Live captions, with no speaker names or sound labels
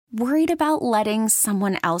Worried about letting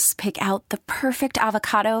someone else pick out the perfect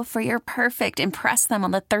avocado for your perfect impress them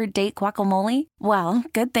on the third date guacamole? Well,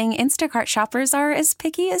 good thing Instacart shoppers are as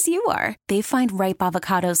picky as you are. They find ripe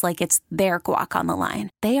avocados like it's their guac on the line.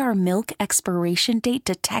 They are milk expiration date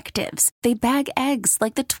detectives. They bag eggs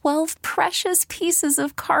like the 12 precious pieces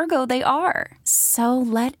of cargo they are. So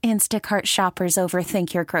let Instacart shoppers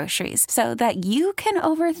overthink your groceries so that you can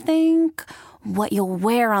overthink what you'll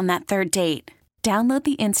wear on that third date. Download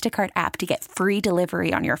the Instacart app to get free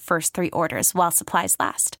delivery on your first 3 orders while supplies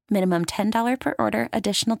last. Minimum $10 per order.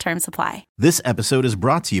 Additional terms apply. This episode is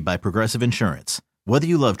brought to you by Progressive Insurance. Whether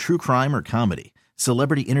you love true crime or comedy,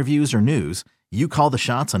 celebrity interviews or news, you call the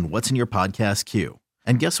shots on what's in your podcast queue.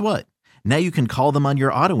 And guess what? Now you can call them on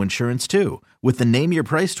your auto insurance too with the Name Your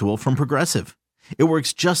Price tool from Progressive. It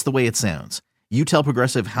works just the way it sounds. You tell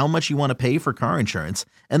Progressive how much you want to pay for car insurance,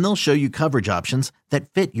 and they'll show you coverage options that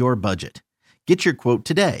fit your budget. Get your quote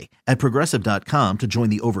today at Progressive.com to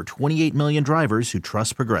join the over 28 million drivers who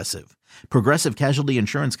trust Progressive. Progressive Casualty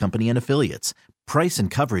Insurance Company and Affiliates. Price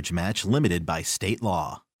and coverage match limited by state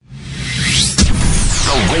law.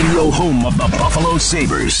 The radio home of the Buffalo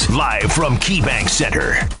Sabres. Live from KeyBank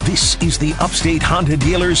Center. This is the Upstate Honda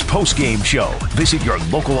Dealers postgame show. Visit your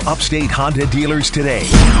local Upstate Honda dealers today.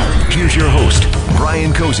 Here's your host,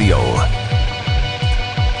 Brian Koziol.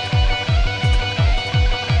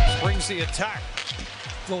 The attack,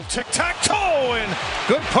 little tic-tac-toe, and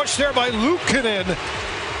good push there by Luukkonen,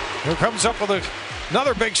 who comes up with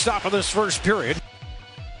another big stop in this first period.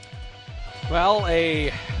 Well,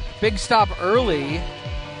 a big stop early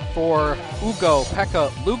for Ukko-Pekka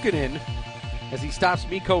Luukkonen as he stops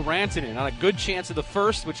Mikko Rantanen on a good chance of the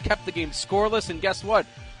first, which kept the game scoreless. And guess what?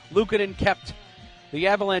 Luukkonen kept the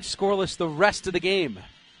Avalanche scoreless the rest of the game.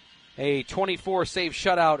 A 24-save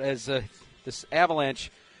shutout as this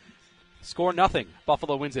Avalanche score nothing.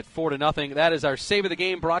 Buffalo wins it 4-0. That is our save of the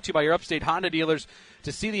game, brought to you by your Upstate Honda dealers.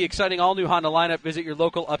 To see the exciting all-new Honda lineup, visit your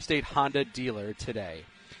local Upstate Honda dealer today.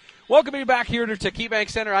 Welcome you back here to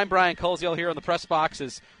KeyBank Center. I'm Brian Koziol here on the press box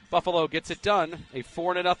as Buffalo gets it done. A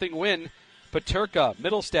 4-0 win. Peterka,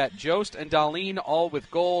 Middlestat, Jost, and Dahlin all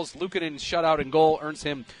with goals. Luukkonen's shutout and goal earns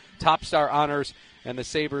him top star honors, and the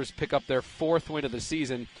Sabres pick up their 4th win of the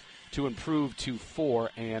season to improve to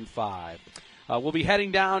 4-5. We'll be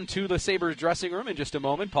heading down to the Sabres dressing room in just a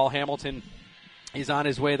moment. Paul Hamilton is on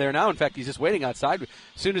his way there now. In fact, he's just waiting outside. As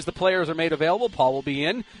soon as the players are made available, Paul will be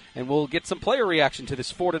in, and we'll get some player reaction to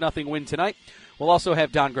this 4-0 win tonight. We'll also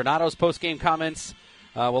have Don Granato's post-game comments.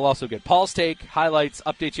 We'll also get Paul's take, highlights,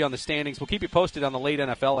 update you on the standings. We'll keep you posted on the late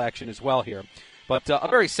NFL action as well here. But a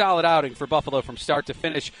very solid outing for Buffalo from start to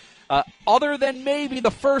finish, other than maybe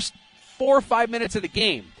the first 4 or 5 minutes of the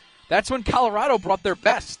game. That's when Colorado brought their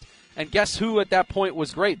best. And guess who at that point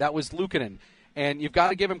was great? That was Luukkonen. And you've got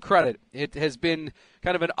to give him credit. It has been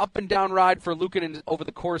kind of an up-and-down ride for Luukkonen over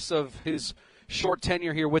the course of his short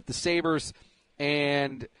tenure here with the Sabres.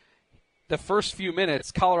 And the first few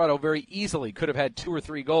minutes, Colorado very easily could have had 2 or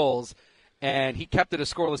 3 goals. And he kept it a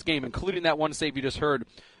scoreless game, including that one save you just heard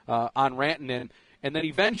on Rantanen. And then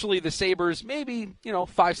eventually the Sabres, maybe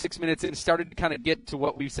 5-6 minutes in, started to kind of get to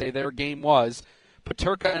what we say their game was.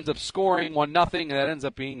 Peterka ends up scoring 1-0, and that ends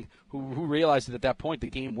up being, who realized it at that point,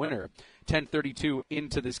 the game winner. 10:32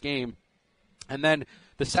 into this game. And then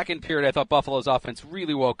the second period, I thought Buffalo's offense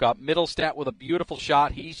really woke up. Middlestat with a beautiful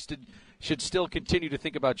shot. He should still continue to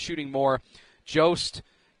think about shooting more. Jost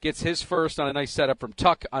gets his first on a nice setup from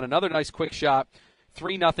Tuck on another nice quick shot.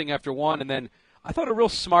 3-0 after one, and then I thought a real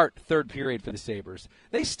smart third period for the Sabres.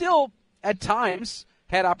 They still, at times,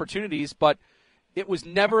 had opportunities, but it was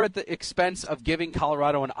never at the expense of giving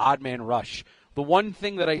Colorado an odd man rush. The one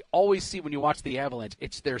thing that I always see when you watch the Avalanche,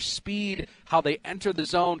 it's their speed, how they enter the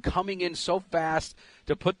zone, coming in so fast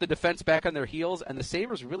to put the defense back on their heels, and the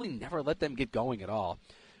Sabres really never let them get going at all.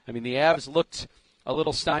 I mean, the Avs looked a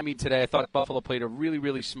little stymied today. I thought Buffalo played a really,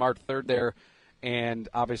 really smart third there and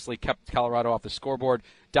obviously kept Colorado off the scoreboard.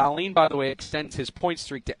 Dahlin, by the way, extends his point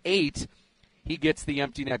streak to 8. He gets the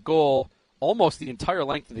empty net goal almost the entire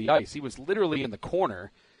length of the ice. He was literally in the corner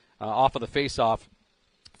off of the faceoff,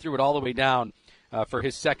 threw it all the way down for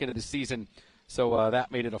his second of the season. So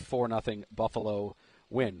that made it a 4-0 Buffalo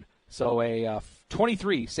win. So a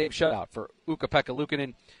 23-save shutout for Ukko-Pekka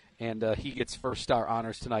Luukkonen, and he gets first star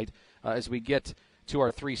honors tonight as we get to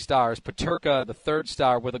our 3 stars. Peterka, the 3rd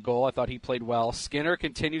star with a goal. I thought he played well. Skinner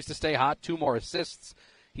continues to stay hot, 2 more assists.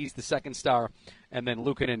 He's the 2nd star. And then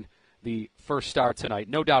Luukkonen, the 1st star tonight.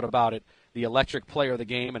 No doubt about it, the electric player of the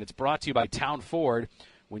game, and it's brought to you by Town Ford.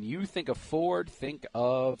 When you think of Ford, think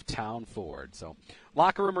of Town Ford. So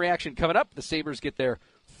locker room reaction coming up. The Sabres get their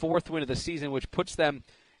 4th win of the season, which puts them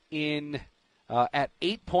at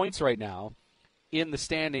 8 points right now in the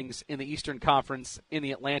standings in the Eastern Conference in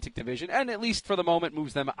the Atlantic Division, and at least for the moment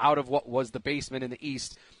moves them out of what was the basement in the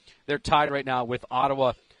East. They're tied right now with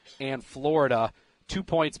Ottawa and Florida, 2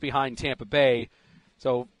 points behind Tampa Bay.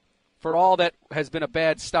 So for all that has been a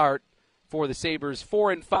bad start for the Sabres,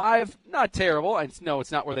 4-5, not terrible. I know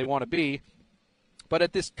it's not where they want to be. But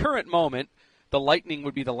at this current moment, the Lightning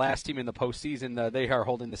would be the last team in the postseason. They are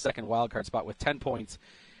holding the second wildcard spot with 10 points,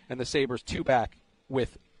 and the Sabres 2 back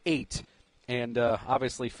with 8. And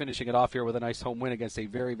obviously finishing it off here with a nice home win against a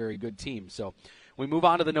very, very good team. So we move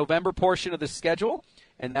on to the November portion of the schedule,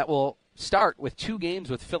 and that will start with 2 games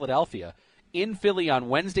with Philadelphia. In Philly on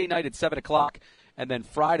Wednesday night at 7 o'clock, and then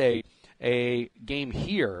Friday a game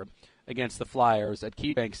here against the Flyers at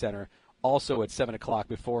KeyBank Center, also at 7 o'clock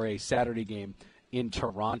before a Saturday game in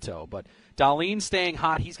Toronto. But Dahlin staying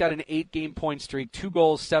hot. He's got an 8-game point streak, 2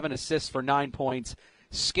 goals, 7 assists for 9 points.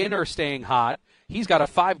 Skinner staying hot. He's got a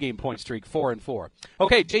 5-game point streak, 4-4.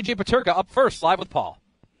 Okay, J.J. Peterka up first, live with Paul.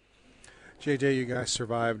 JJ, you guys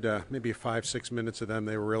survived maybe 5-6 minutes of them.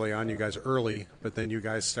 They were really on you guys early, but then you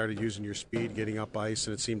guys started using your speed, getting up ice,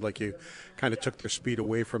 and it seemed like you kind of took their speed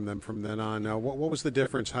away from them from then on. What was the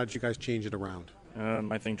difference? How did you guys change it around?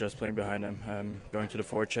 I think just playing behind them, going to the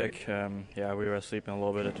forecheck. We were sleeping a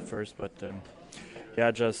little bit at the first, but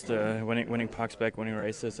just winning pucks back, winning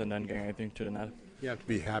races, and then getting everything to the net. You have to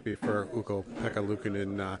be happy for Ukko-Pekka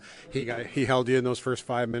Luukkonen. He held you in those first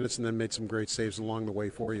 5 minutes and then made some great saves along the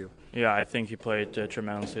way for you. Yeah, I think he played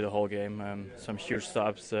tremendously the whole game. Some huge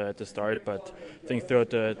stops at the start, but I think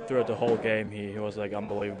throughout the whole game he was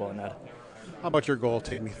unbelievable in that. How about your goal?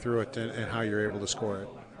 Take me through it and how you're able to score it.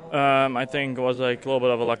 I think it was a little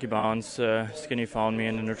bit of a lucky bounce. Skinny found me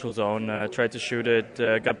in the neutral zone, tried to shoot it,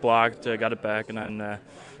 got blocked, got it back, and then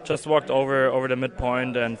just walked over the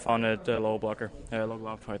midpoint and found it low blocker, low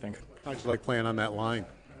glove, I think. How'd you like playing on that line?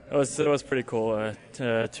 It was pretty cool.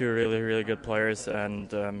 2 really, really good players,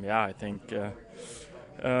 and I think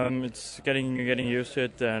it's getting used to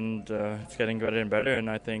it, and it's getting better and better. And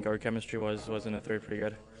I think our chemistry was in the third pretty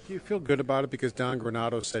good. Do you feel good about it? Because Don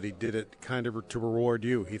Granato said he did it kind of to reward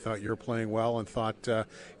you. He thought you were playing well and thought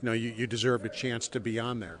you deserved a chance to be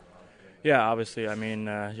on there. Yeah, obviously. I mean,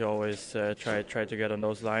 you always try to get on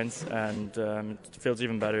those lines, and it feels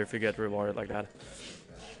even better if you get rewarded like that.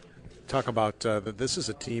 Talk about this is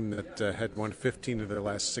a team that had won 15 of their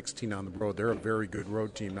last 16 on the road. They're a very good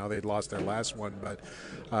road team. Now they'd lost their last one, but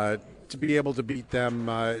to be able to beat them,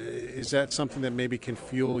 is that something that maybe can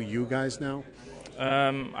fuel you guys now?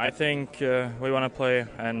 I think we want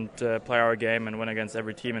to play our game and win against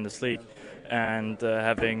every team in this league. And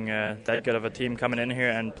having that good of a team coming in here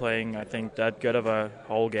and playing, I think, that good of a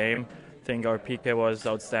whole game. I think our PK was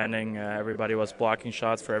outstanding. Everybody was blocking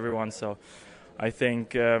shots for everyone. So I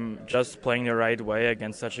think just playing the right way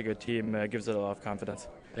against such a good team gives it a lot of confidence.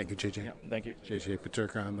 Thank you, JJ. Yeah, thank you. JJ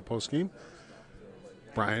Peterka on the postgame.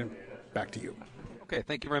 Brian, back to you. Okay,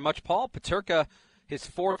 thank you very much, Paul. Peterka, his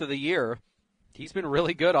 4th of the year. He's been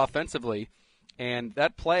really good offensively. And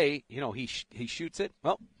that play, he shoots it.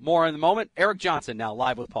 Well, more in the moment. Eric Johnson now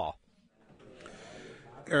live with Paul.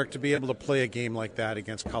 Eric, to be able to play a game like that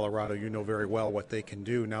against Colorado, you know very well what they can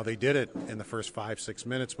do. Now, they did it in the first 5-6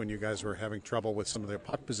 minutes when you guys were having trouble with some of their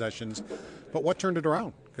puck possessions. But what turned it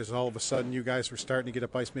around? Because all of a sudden you guys were starting to get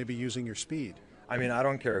up ice, maybe using your speed. I mean, I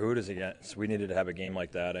don't care who it is against. We needed to have a game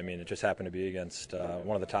like that. I mean, it just happened to be against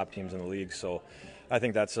one of the top teams in the league. So I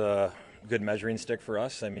think that's a good measuring stick for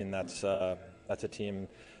us. I mean, that's a team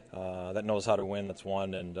that knows how to win, that's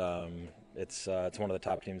won, and it's one of the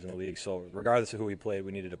top teams in the league. So regardless of who we played,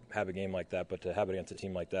 we needed to have a game like that. But to have it against a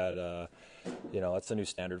team like that, that's a new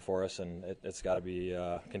standard for us, and it's got to be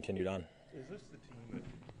continued on. Is this the team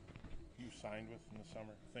that you signed with in the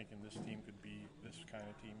summer, thinking this team could be this kind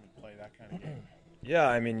of team and play that kind of game? Yeah,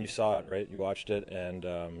 I mean, you saw it, right? You watched it,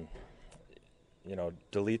 and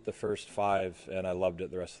delete the first 5, and I loved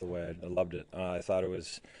it the rest of the way. I loved it. I thought it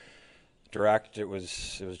was direct. It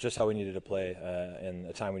was just how we needed to play in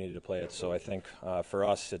the time we needed to play it. So I think for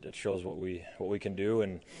us, it shows what we can do.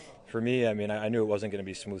 And for me, I mean, I knew it wasn't going to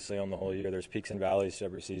be smooth sailing the whole year. There's peaks and valleys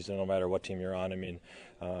every season, no matter what team you're on. I mean,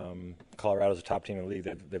 Colorado's a top team in the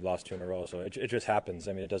league. They've lost 2 in a row, so it just happens.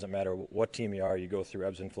 I mean, it doesn't matter what team you are. You go through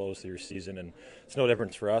ebbs and flows through your season, and it's no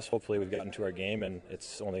difference for us. Hopefully, we've gotten to our game, and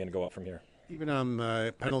it's only going to go up from here. Even on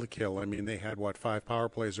the penalty kill, I mean, they had, 5 power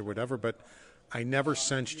plays or whatever, but I never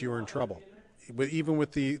sensed you were in trouble. Even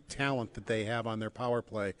with the talent that they have on their power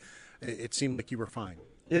play, it seemed like you were fine.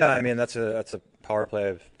 Yeah, I mean, that's a power play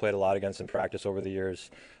I've played a lot against in practice over the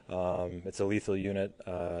years. It's a lethal unit.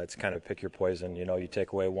 It's kind of pick your poison. You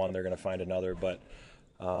take away one, they're going to find another. But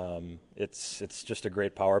It's just a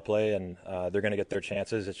great power play, and they're going to get their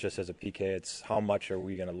chances. It's just as a PK, it's how much are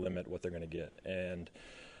we going to limit what they're going to get. And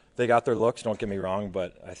they got their looks, don't get me wrong,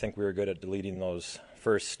 but I think we were good at deleting those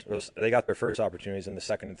first. They got their first opportunities in the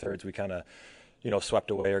second and thirds. We kind of,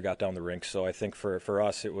 swept away or got down the rink. So I think for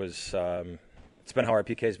us, it was. It's been how our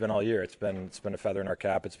PK's been all year. It's been a feather in our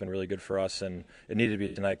cap. It's been really good for us, and it needed to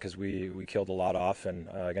be tonight because we killed a lot off, and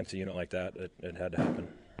against a unit like that, it had to happen.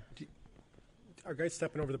 Are guys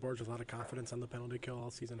stepping over the boards with a lot of confidence on the penalty kill all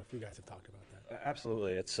season? A few guys have talked about that.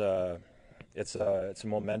 Absolutely, it's a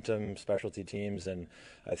momentum, specialty teams, and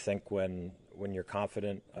I think when you're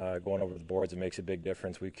confident going over the boards, it makes a big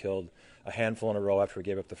difference. We killed a handful in a row after we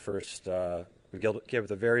gave up the first. We gave up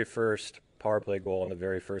the very first power play goal and the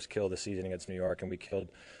very first kill of the season against New York, and we killed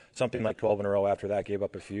something like 12 in a row after that, gave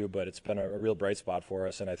up a few, but it's been a real bright spot for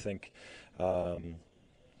us, and I think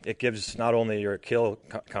it gives not only your kill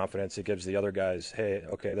confidence, it gives the other guys, hey,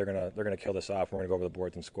 okay, they're gonna kill this off, and we're gonna go over the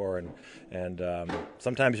boards and score, and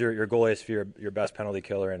sometimes your goalie is your best penalty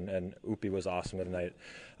killer, and Upi was awesome tonight.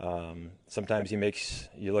 Sometimes he makes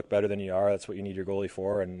you look better than you are. That's what you need your goalie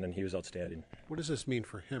for, and he was outstanding. What does this mean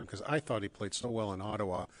for him? Because I thought he played so well in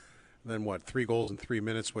Ottawa. Then 3 goals in 3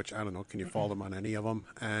 minutes, which I don't know, can you fault him on any of them?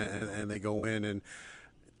 And they go in, and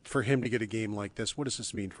for him to get a game like this, what does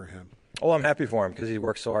this mean for him? Oh, I'm happy for him because he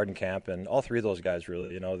works so hard in camp, and all three of those guys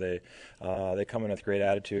really, they come in with great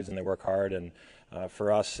attitudes and they work hard. And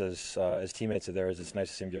for us as teammates of theirs, it's nice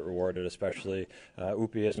to see him get rewarded. Especially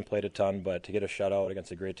Upi hasn't played a ton, but to get a shutout against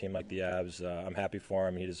a great team like the Avs, I'm happy for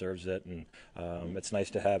him. He deserves it, and it's nice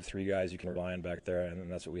to have 3 guys you can rely on back there,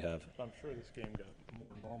 and that's what we have. I'm sure this game got more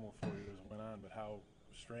normal for you as it went on, but how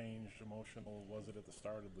strange, emotional was it at the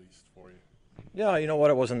start, at least for you? Yeah, you know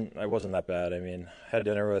what? It wasn't that bad. I mean, I had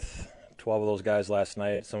dinner with 12 of those guys last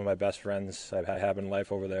night. Some of my best friends I have in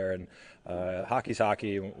life over there, and hockey's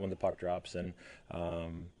hockey when the puck drops. And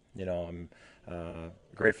I'm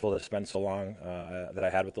grateful to spend so long that I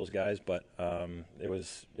had with those guys. But it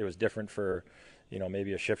was different for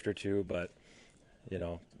maybe a shift or two. But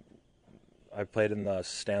I played in the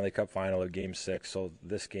Stanley Cup final of Game 6, so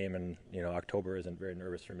this game in October isn't very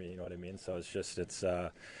nervous for me. You know what I mean? So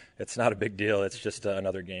it's not a big deal. It's just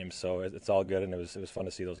another game, so it's all good, and it was fun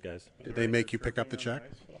to see those guys. Did they make you pick up the check?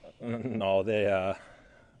 No, they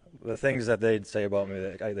the things that they'd say about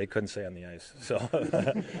me they couldn't say on the ice. So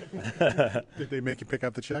did they make you pick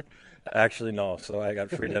up the check? Actually, no. So I got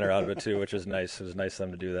free dinner out of it too, which was nice. It was nice of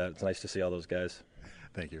them to do that. It's nice to see all those guys.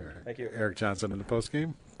 Thank you, Eric. Thank you. Eric Johnson in the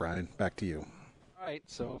postgame. Brian, back to you. All right,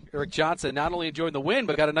 so Eric Johnson not only enjoyed the win,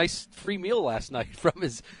 but got a nice free meal last night from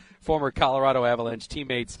his former Colorado Avalanche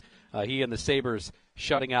teammates. He and the Sabres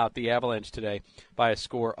shutting out the Avalanche today by a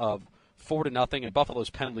score of 4-0, and Buffalo's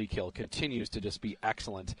penalty kill continues to just be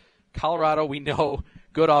excellent. Colorado, we know,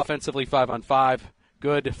 good offensively 5-on-5,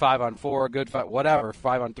 good 5-on-4, good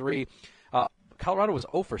 5-on-3. Colorado was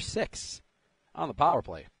 0 for 6 on the power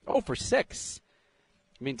play. 0 for 6.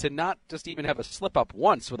 I mean, to not just even have a slip-up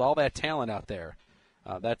once with all that talent out there,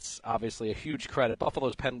 that's obviously a huge credit.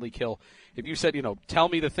 Buffalo's penalty kill, if you said, tell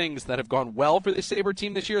me the things that have gone well for the Sabre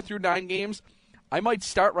team this year through 9 games, I might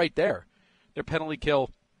start right there. Their penalty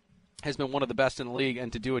kill has been one of the best in the league,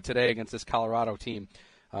 and to do it today against this Colorado team,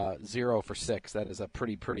 0 for 6, that is a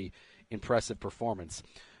pretty impressive performance.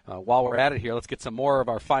 While we're at it here, let's get some more of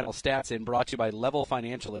our final stats in, brought to you by Level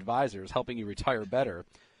Financial Advisors, helping you retire better.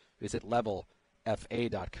 Visit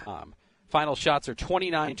levelfa.com. Final shots are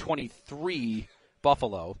 29-23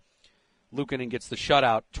 Buffalo. Luukkonen gets the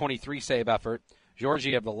shutout, 23-save effort.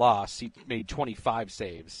 Georgiev the loss. He made 25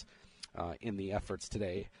 saves in the efforts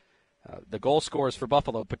today. The goal scorers for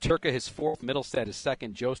Buffalo: Peterka his 4th, Middlestead his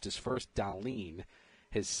 2nd, Jost his 1st, Dahlin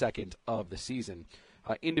his 2nd of the season.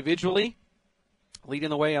 Individually, leading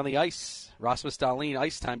the way on the ice, Rasmus Dahlin,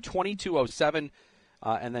 ice time 22:07,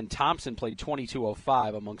 and then Thompson played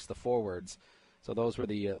 22:05 amongst the forwards. So those were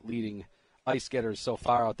the leading ice getters so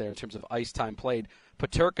far out there in terms of ice time played.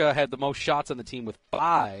 Peterka had the most shots on the team with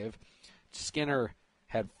 5. Skinner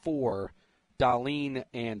had 4. Dahlin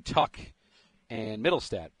and Tuck and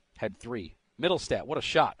Middlestead had 3. Middlestead, what a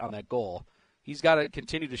shot on that goal. He's got to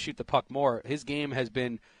continue to shoot the puck more. His game has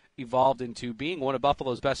been evolved into being one of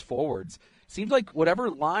Buffalo's best forwards. Seems like whatever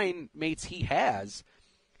line mates he has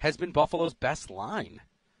been Buffalo's best line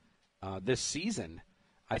this season.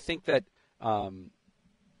 I think that when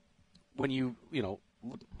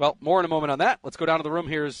more in a moment on that. Let's go down to the room.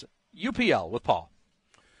 Here's UPL with Paul.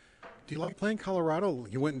 Do you like playing Colorado?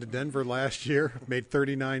 You went into Denver last year, made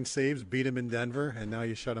 39 saves, beat them in Denver, and now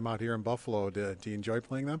you shut them out here in Buffalo. Do you enjoy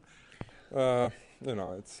playing them?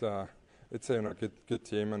 It's it's a good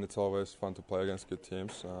team, and it's always fun to play against good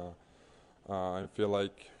teams. I feel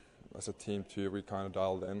like as a team too, we kind of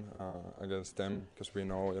dialed in against them because we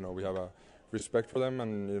know we have a respect for them,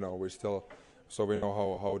 and we know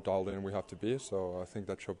how dialed in we have to be. So I think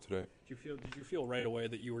that showed today. Did you feel right away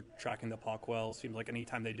that you were tracking the puck well? It seemed like any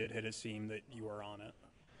time they did hit, it seemed that you were on it.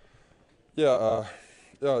 Yeah,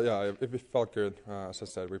 it felt good. As I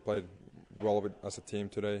said, we played well as a team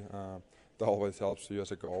today. That always helps you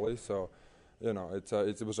as a goalie. So,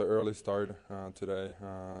 it was an early start today,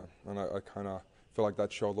 and I kind of feel like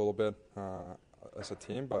that showed a little bit as a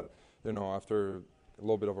team. But after a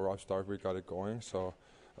little bit of a rough start, we got it going. So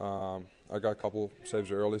I got a couple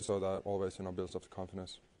saves early, so that always builds up the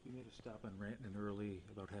confidence. You made a stop on Rantanen early,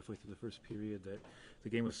 about halfway through the first period. That the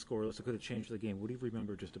game was scoreless. It could have changed the game. What do you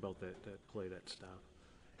remember just about that play, that stop?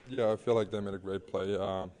 Yeah, I feel like they made a great play.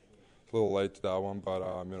 A little late to that one, but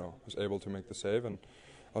was able to make the save, and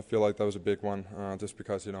I feel like that was a big one, just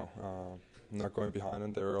because not going behind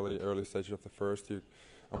in the early stages of the first,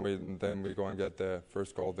 then we go and get the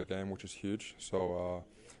first goal of the game, which is huge. So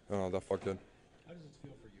that felt good. How does it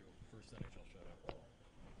feel for you, first NHL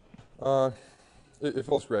shutout? It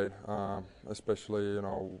feels great, especially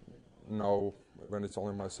now when it's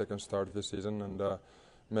only my second start of the season, and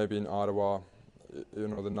maybe in Ottawa,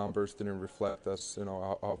 the numbers didn't reflect as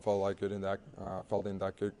how I felt like it in that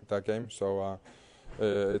game. So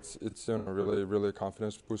it's really a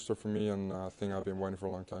confidence booster for me, and a thing I've been waiting for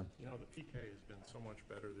a long time. The PK has been so much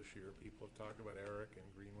better this year. People have talked about Eric and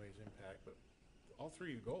Greenway's impact, but all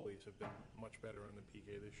three goalies have been much better on the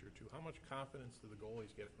PK this year too. How much confidence do the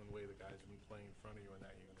goalies get from the way the guys have been playing in front of you in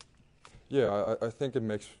that unit? Yeah, I think it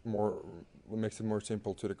makes it more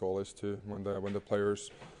simple to the goalies too when the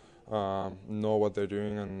players know what they're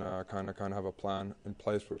doing and kind of have a plan in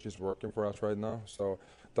place, which is working for us right now. So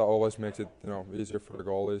that always makes it easier for the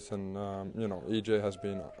goalies. And EJ has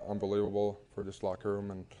been unbelievable for this locker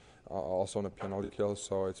room, and also on the penalty kills.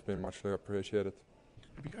 So it's been much appreciated.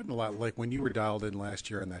 Have you gotten a lot, like when you were dialed in last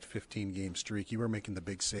year in that 15-game streak, you were making the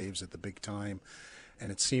big saves at the big time,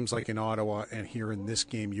 and it seems like in Ottawa and here in this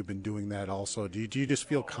game you've been doing that also. Do you just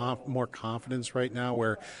feel more confidence right now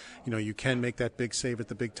where you can make that big save at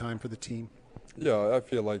the big time for the team? Yeah, I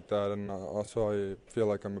feel like that, and also I feel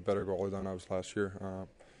like I'm a better goalie than I was last year.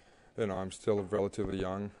 I'm still relatively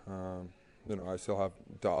young. I still have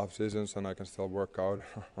the off seasons, and I can still work out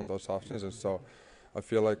on those off seasons. So I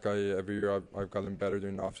feel like every year I've gotten better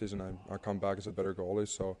during the off season. I come back as a better goalie.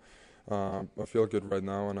 So I feel good right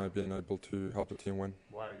now, and I've been able to help the team win.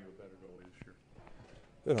 Why are you a better goalie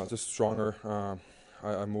this year? Just stronger.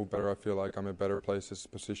 I move better. I feel like I'm in better places.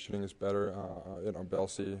 Positioning is better.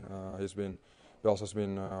 Belsi, Bels has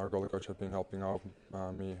been our goalie coach, has been helping out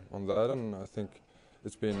me on that, and I think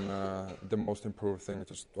it's been the most improved thing,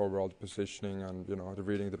 just overall the positioning and the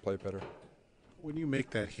reading the play better. When you make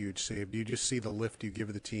that huge save, do you just see the lift you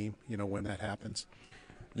give the team, when that happens?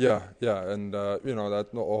 Yeah, and that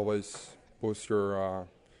always boosts your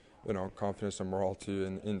confidence and morale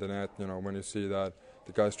too in the net. When you see that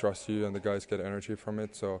the guys trust you and the guys get energy from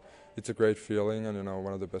it, so it's a great feeling, and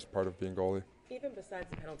one of the best part of being goalie. Even besides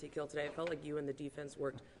the penalty kill today, it felt like you and the defense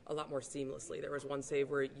worked a lot more seamlessly. There was one save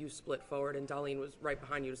where you split forward and Darlene was right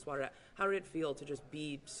behind you to swat it out. How did it feel to just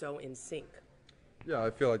be so in sync? Yeah, I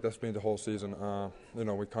feel like that's been the whole season.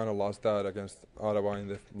 We kind of lost that against Ottawa in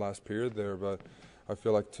the last period there, but I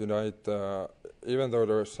feel like tonight, even though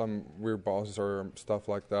there are some weird bosses or stuff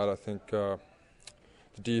like that, I think the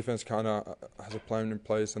defense kind of has a plan in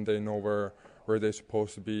place, and they know where they're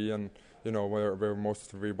supposed to be, and where most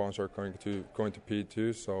of the rebounds are going to be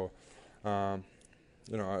too. So, as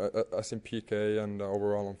in PK and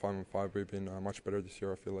overall on 5-on-5, we've been much better this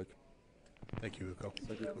year, I feel like. Thank you, Ukko.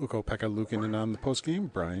 Ukko-Pekka Luukkonen on the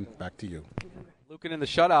postgame. Brian, back to you. Luukkonen the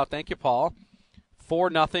shutout. Thank you, Paul.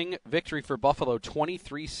 4-0 victory for Buffalo,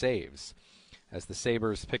 23 saves as the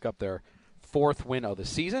Sabres pick up their fourth win of the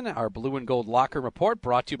season. Our Blue and Gold Locker Report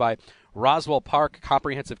brought to you by Roswell Park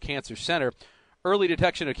Comprehensive Cancer Center. Early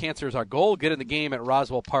detection of cancer is our goal. Get in the game at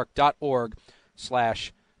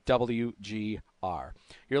roswellpark.org/WGR.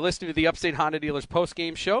 You're listening to the Upstate Honda Dealers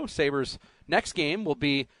postgame show. Sabres' next game will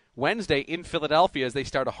be Wednesday in Philadelphia as they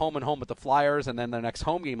start a home-and-home with the Flyers, and then their next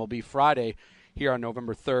home game will be Friday here on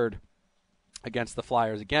November 3rd against the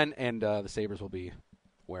Flyers again, and the Sabres will be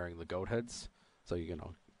wearing the goat heads, so you're going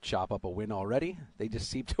to chop up a win already. They just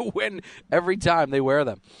seem to win every time they wear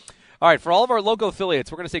them. All right, for all of our local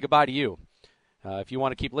affiliates, we're going to say goodbye to you. If you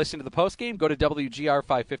want to keep listening to the postgame, go to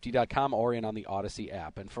WGR550.com or in on the Odyssey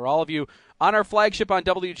app. And for all of you on our flagship on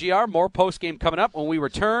WGR, more postgame coming up. When we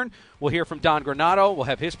return, we'll hear from Don Granato. We'll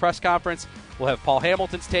have his press conference. We'll have Paul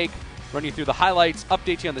Hamilton's take. run you through the highlights,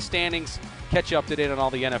 update you on the standings, catch you up to date on all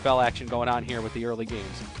the NFL action going on here with the early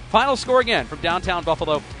games. Final score again from downtown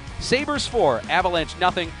Buffalo. Sabres 4, Avalanche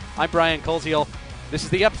nothing. I'm Brian Koziol. This is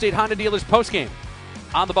the Upstate Honda Dealers postgame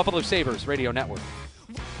on the Buffalo Sabres Radio Network.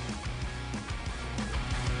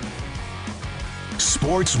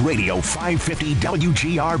 Sports Radio 550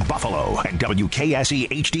 WGR Buffalo and WKSE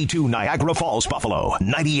HD2 Niagara Falls, Buffalo,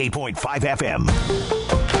 98.5 FM.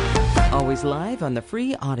 Always live on the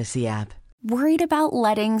free Odyssey app. Worried about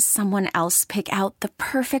letting someone else pick out the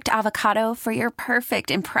perfect avocado for your perfect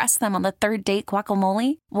impress them on the third date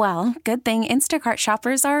guacamole? Well, good thing Instacart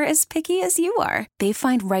shoppers are as picky as you are. They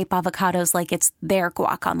find ripe avocados like it's their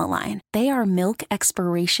guac on the line. They are milk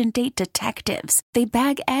expiration date detectives. They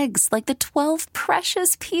bag eggs like the 12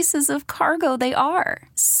 precious pieces of cargo they are.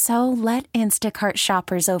 So let Instacart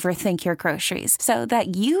shoppers overthink your groceries so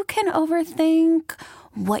that you can overthink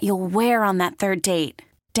what you'll wear on that third date.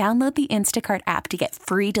 Download the Instacart app to get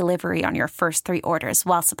free delivery on your first 3 orders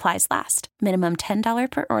while supplies last. Minimum $10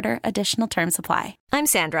 per order. Additional terms apply. I'm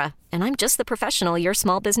Sandra, and I'm just the professional your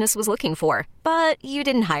small business was looking for. But you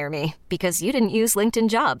didn't hire me because you didn't use LinkedIn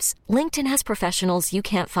Jobs. LinkedIn has professionals you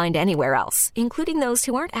can't find anywhere else, including those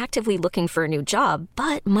who aren't actively looking for a new job,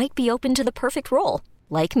 but might be open to the perfect role,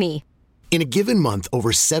 like me. In a given month,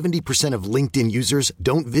 over 70% of LinkedIn users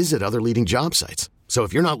don't visit other leading job sites. So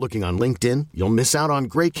if you're not looking on LinkedIn, you'll miss out on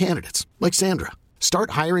great candidates like Sandra.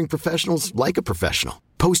 Start hiring professionals like a professional.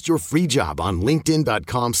 Post your free job on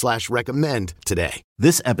linkedin.com/recommend today.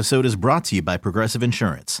 This episode is brought to you by Progressive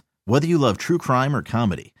Insurance. Whether you love true crime or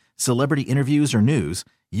comedy, celebrity interviews or news,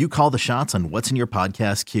 you call the shots on what's in your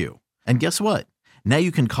podcast queue. And guess what? Now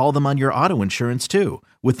you can call them on your auto insurance too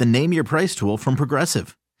with the Name Your Price tool from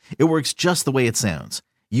Progressive. It works just the way it sounds.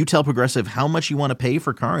 You tell Progressive how much you want to pay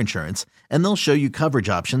for car insurance, and they'll show you coverage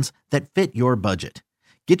options that fit your budget.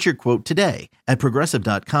 Get your quote today at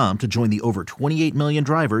Progressive.com to join the over 28 million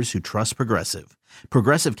drivers who trust Progressive.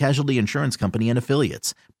 Progressive Casualty Insurance Company and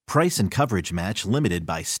Affiliates. Price and coverage match limited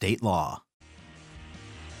by state law.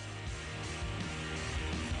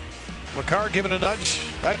 Makar given a nudge,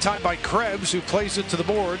 that time by Krebs, who plays it to the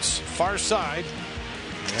boards, far side.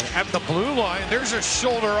 And at the blue line, there's a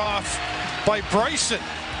shoulder off by Bryson.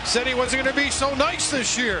 Said he wasn't going to be so nice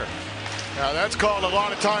this year. Now that's called a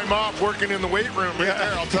lot of time off working in the weight room right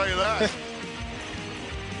there, I'll tell you that.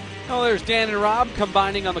 Oh, there's Dan and Rob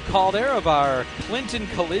combining on the call there of our Clinton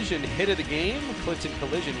Collision hit of the game. Clinton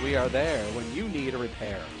Collision, we are there when you need a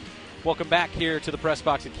repair. Welcome back here to the press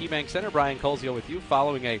box at KeyBank Center. Brian Koziol with you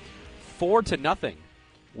following a 4-0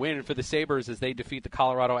 win for the Sabres as they defeat the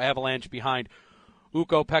Colorado Avalanche behind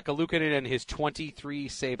Ukko-Pekka Luukkonen and his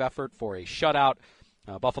 23-save effort for a shutout.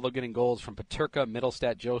 Buffalo getting goals from Peterka,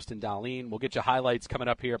 Middlestat, Jost, and Dahlin. We'll get you highlights coming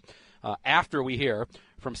up here after we hear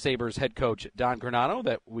from Sabres head coach Don Granato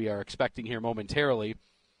that we are expecting here momentarily.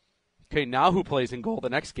 Okay, now who plays in goal the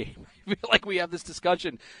next game? I feel like we have this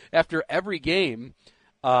discussion after every game.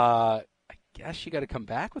 I guess you got to come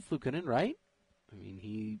back with Luukkonen, right? I mean,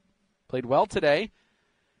 he played well today.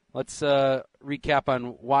 Let's recap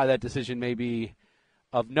on why that decision may be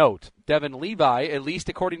of note. Devin Levi, at least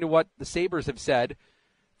according to what the Sabres have said,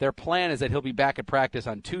 their plan is that he'll be back at practice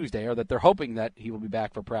on Tuesday, or that they're hoping that he will be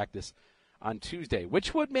back for practice on Tuesday,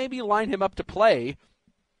 which would maybe line him up to play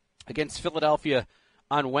against Philadelphia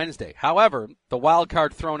on Wednesday. However, the wild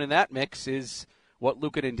card thrown in that mix is what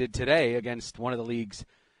Luukkonen did today against one of the league's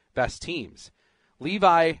best teams.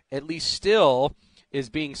 Levi, at least still, is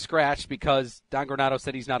being scratched because Don Granato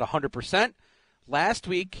said he's not 100%. Last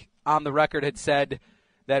week, on the record, had said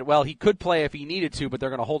that, well, he could play if he needed to, but they're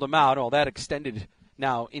going to hold him out. Well, that extended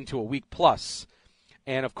now into a week plus.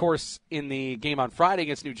 And, of course, in the game on Friday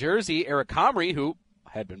against New Jersey, Eric Comrie, who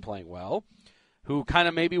had been playing well, who kind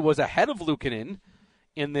of maybe was ahead of Luukkonen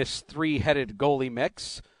in this three-headed goalie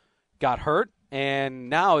mix, got hurt, and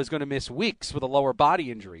now is going to miss weeks with a lower body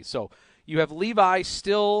injury. So you have Levi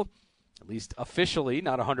still, at least officially,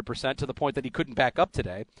 not 100% to the point that he couldn't back up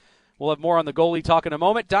today. We'll have more on the goalie talk in a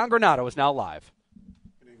moment. Don Granato is now live.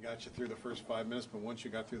 It got you through the first 5 minutes, but once you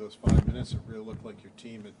got through those 5 minutes, it really looked like your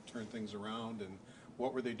team had turned things around. And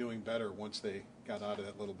what were they doing better once they got out of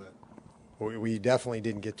that little bit? We definitely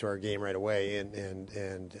didn't get to our game right away,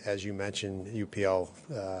 and as you mentioned, UPL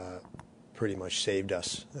pretty much saved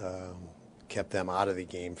us, kept them out of the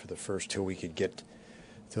game for the first till we could get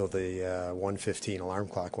till the 1:15 alarm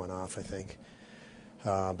clock went off, I think.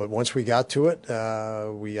 But once we got to it,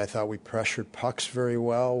 I thought we pressured pucks very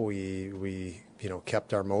well. We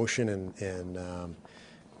kept our motion and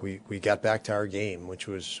we got back to our game, which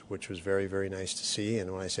was very, very nice to see.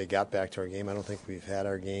 And when I say got back to our game, I don't think we've had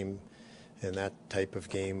our game in that type of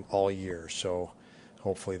game all year. So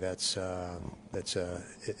hopefully it's a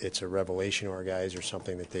revelation to our guys, or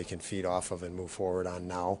something that they can feed off of and move forward on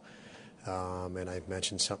now. And I've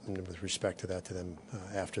mentioned something with respect to that to them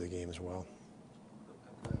after the game as well.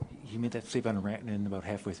 He made that save on Rantanen about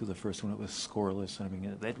halfway through the first one. It was scoreless, and I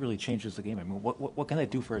mean that really changes the game. I mean, what can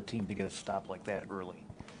that do for a team to get a stop like that early?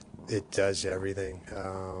 It does everything.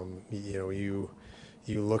 You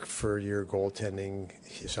look for your goaltending.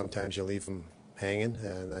 Sometimes you leave them hanging,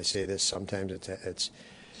 and I say this. Sometimes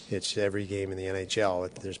it's every game in the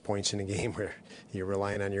NHL. There's points in a game where you're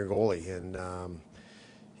relying on your goalie, and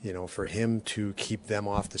for him to keep them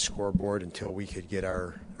off the scoreboard until we could get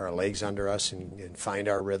our legs under us and find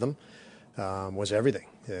our rhythm was everything.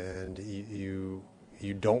 And you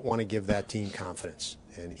don't want to give that team confidence,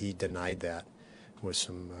 and he denied that with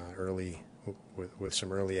some early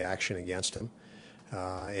action against him.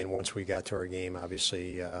 And once we got to our game,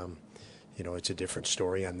 obviously, it's a different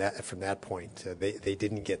story on that. From that point, they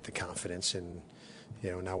didn't get the confidence, and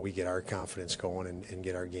now we get our confidence going and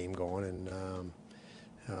get our game going, and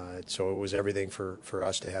so it was everything for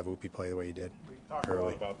us to have Upi play the way he did. We talked a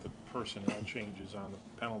lot about the personnel changes on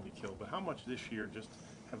the penalty kill, but how much this year just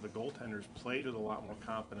have the goaltenders played with a lot more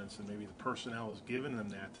confidence, and maybe the personnel has given them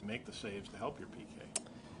that to make the saves to help your PK?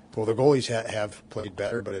 Well, the goalies have played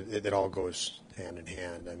better, but it all goes hand in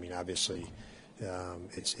hand. I mean, obviously,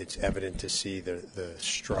 it's evident to see the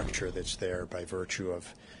structure that's there by virtue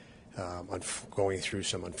of going through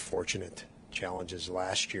some unfortunate challenges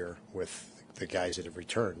last year with the guys that have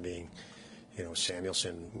returned, being,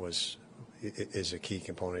 Samuelson is a key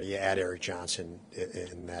component. You add Eric Johnson,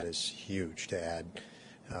 and that is huge to add.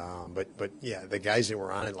 But yeah, the guys that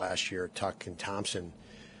were on it last year, Tuck and Thompson,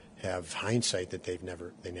 have hindsight that they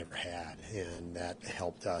never had, and that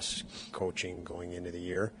helped us coaching going into the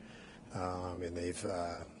year. And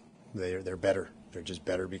they're better. They're just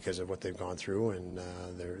better because of what they've gone through, and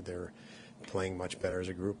they're playing much better as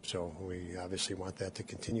a group. So we obviously want that to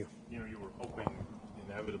continue. You were hoping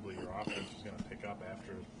inevitably your offense was going to pick up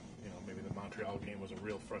after, maybe the Montreal game was a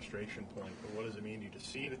real frustration point. But what does it mean to you to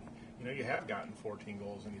see that, you have gotten 14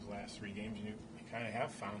 goals in these last 3 games, and you kind of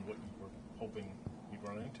have found what you were hoping you'd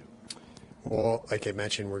run into? Well, like I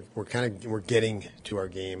mentioned, we're getting to our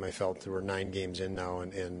game. I felt we're 9 games in now,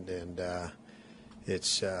 and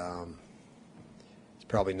it's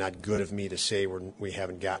probably not good of me to say we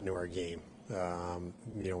haven't gotten to our game.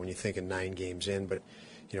 When you think of 9 games in, but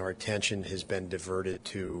our attention has been diverted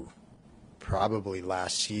to probably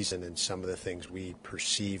last season and some of the things we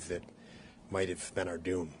perceive that might have been our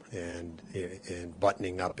doom, and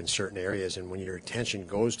buttoning up in certain areas. And when your attention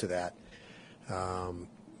goes to that,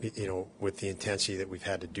 with the intensity that we've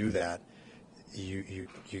had to do that, you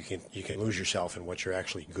can lose yourself in what you're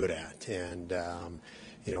actually good at, and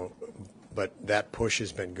but that push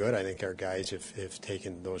has been good. I think our guys have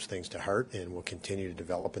taken those things to heart, and will continue to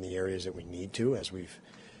develop in the areas that we need to as we've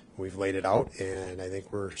laid it out. And I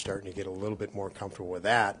think we're starting to get a little bit more comfortable with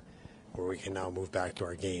that, where we can now move back to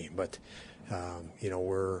our game. But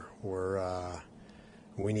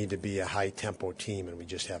we need to be a high tempo team, and we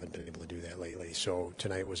just haven't been able to do that lately. So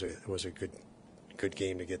tonight was a good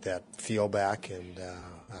game to get that feel back, and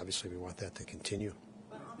obviously we want that to continue.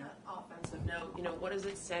 Offensive note, what does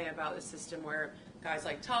it say about the system where guys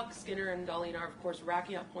like Tuck, Skinner, and Dahlin are, of course,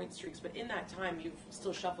 racking up point streaks, but in that time you've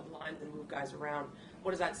still shuffled the lines and moved guys around?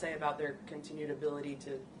 What does that say about their continued ability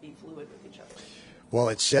to be fluid with each other? Well,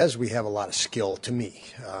 it says we have a lot of skill, to me,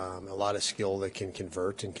 a lot of skill that can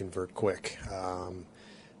convert and convert quick.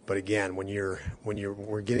 But again, when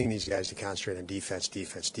we're getting these guys to concentrate on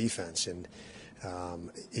defense, and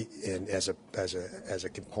as a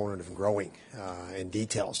component of growing and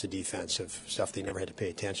details to defense of stuff they never had to pay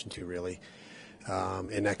attention to really,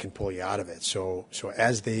 and that can pull you out of it. So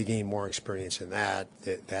as they gain more experience in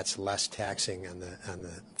that's less taxing on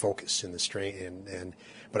the focus and the strain.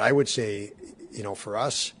 But I would say, for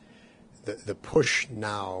us, the push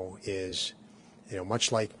now is,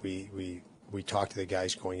 much like we talked to the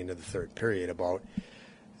guys going into the third period about,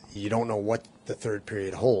 you don't know what the third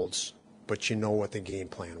period holds, but you know what the game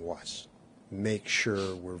plan was. Make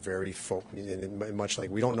sure we're very focused, and much like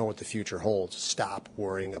we don't know what the future holds, stop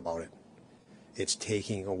worrying about it. It's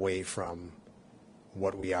taking away from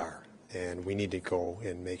what we are, and we need to go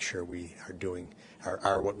and make sure we are doing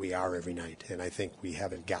are what we are every night, and I think we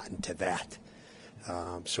haven't gotten to that.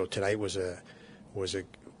 So tonight was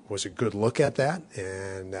a good look at that,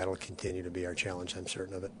 and that'll continue to be our challenge. I'm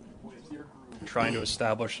certain of it. Trying to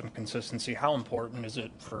establish some consistency. How important is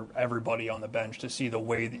it for everybody on the bench to see the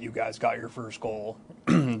way that you guys got your first goal?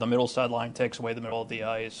 The middle sideline takes away the middle of the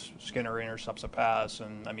ice. Skinner intercepts a pass,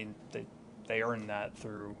 and I mean they earned that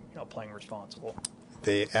through playing responsible.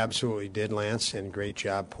 They absolutely did, Lance, and great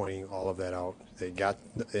job pointing all of that out. They got,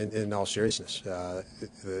 in all seriousness,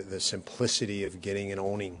 the simplicity of getting and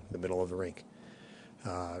owning the middle of the rink.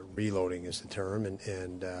 Reloading is the term, and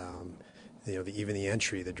even the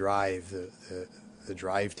entry, the drive, the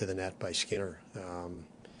drive to the net by Skinner.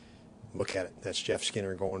 Look at it. That's Jeff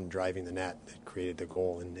Skinner going and driving the net that created the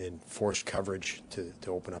goal, and forced coverage to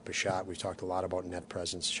open up a shot. We've talked a lot about net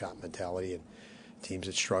presence, shot mentality, and teams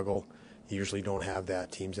that struggle usually don't have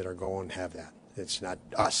that. Teams that are going have that. It's not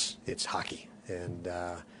us. It's hockey, and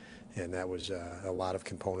that was a lot of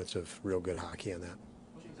components of real good hockey on that.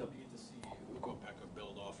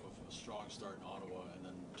 Build off of a strong start in Ottawa and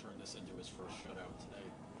then turn this into his first shutout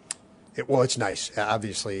today. It's nice,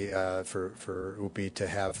 obviously, for Upi to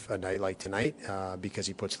have a night like tonight because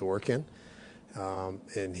he puts the work in,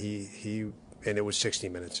 and it was 60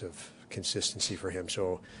 minutes of consistency for him.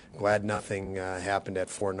 So glad nothing happened at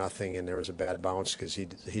 4-0 and there was a bad bounce because he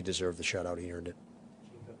deserved the shutout. He earned it.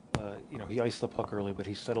 He iced the puck early, but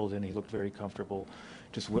he settled in. He looked very comfortable.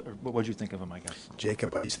 Just what did you think of him, I guess?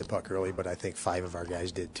 Jacob iced the puck early, but I think 5 of our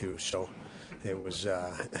guys did too. So it was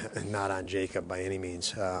not on Jacob by any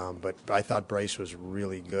means. But I thought Bryce was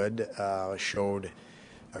really good, showed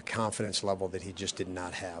a confidence level that he just did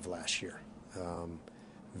not have last year.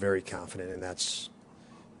 Very confident, and that's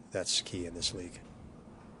key in this league.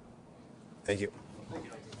 Thank you.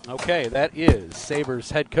 Okay, that is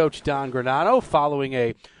Sabres head coach Don Granato following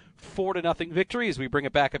a 4-0 victory. As we bring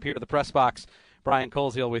it back up here to the press box, Brian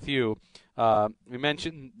Koziol with you. We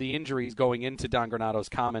mentioned the injuries going into Don Granato's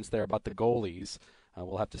comments there about the goalies.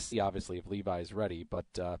 We'll have to see, obviously, if Levi's ready, but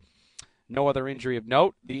no other injury of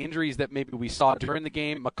note. The injuries that maybe we saw during the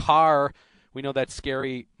game, Makar, we know that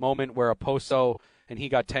scary moment where Oposo and he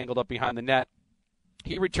got tangled up behind the net.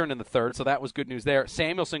 He returned in the third, so that was good news there.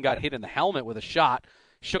 Samuelson got hit in the helmet with a shot,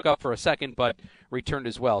 shook up for a second, but returned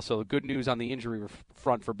as well. So good news on the injury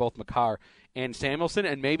front for both Makar and Samuelson,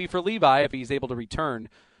 and maybe for Levi if he's able to return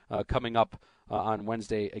coming up on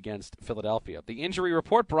Wednesday against Philadelphia. The injury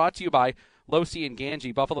report brought to you by Losi and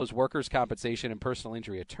Ganji, Buffalo's workers' compensation and personal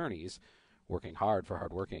injury attorneys, working hard for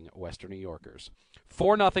hardworking Western New Yorkers.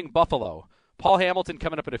 4-0 Buffalo. Paul Hamilton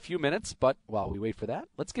coming up in a few minutes, but while we wait for that,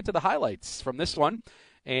 let's get to the highlights from this one.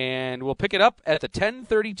 And we'll pick it up at the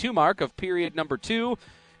 10:32 mark of period number 2.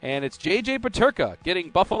 And it's J.J. Peterka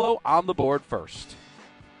getting Buffalo on the board first.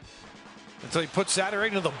 Until he puts that right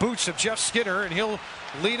into the boots of Jeff Skinner, and he'll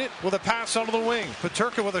lead it with a pass onto the wing.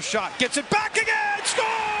 Peterka with a shot. Gets it back again.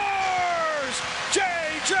 Scores!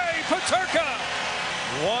 J.J. Peterka!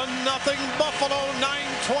 1-0 Buffalo,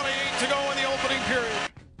 9:28 to go in the opening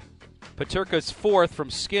period. Peterka's fourth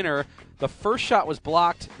from Skinner. The first shot was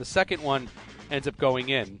blocked. The second one ends up going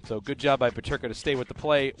in. So good job by Peterka to stay with the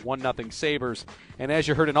play. 1-0 Sabres. And as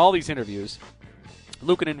you heard in all these interviews,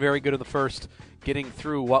 Luukkonen very good in the first, getting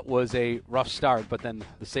through what was a rough start. But then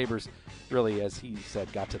the Sabres really, as he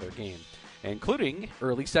said, got to their game, including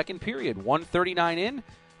early second period. 1:39 in,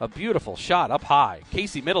 a beautiful shot up high.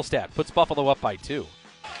 Casey Middlestat puts Buffalo up by 2.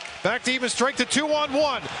 Back to even strength to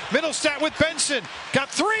 2-on-1. Middlestat with Benson. Got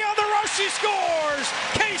 3 on the rush. He scores!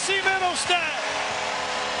 Casey Middlestat!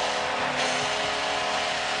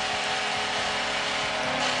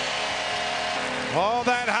 Oh,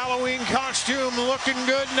 that Halloween costume looking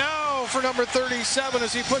good now for number 37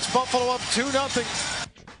 as he puts Buffalo up 2-0.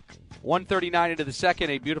 1:39 into the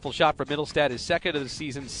second. A beautiful shot from Middlestat, his second of the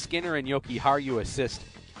season. Skinner and Yoki Haru assist.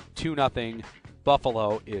 2-0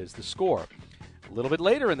 Buffalo is the score. A little bit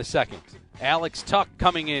later in the second, Alex Tuch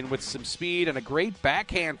coming in with some speed and a great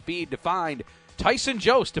backhand feed to find Tyson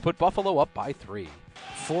Jost to put Buffalo up by 3.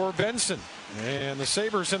 For Benson. And the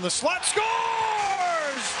Sabres in the slot. Scores!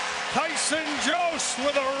 Tyson Jost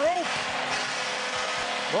with a rope.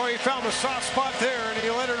 Boy, he found a soft spot there, and he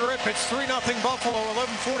let it rip. It's 3-0 Buffalo,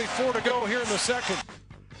 11:44 to go here in the second.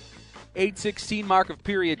 8:16 mark of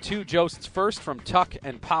period 2. Jost's first from Tuch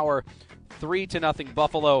and Power. 3-0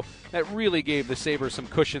 Buffalo. That really gave the Sabres some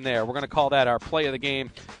cushion there. We're going to call that our play of the game.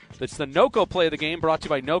 That's the NOCO play of the game, brought to you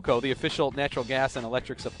by NOCO, the official natural gas and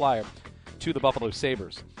electric supplier to the Buffalo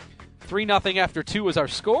Sabres. 3-0 after 2 was our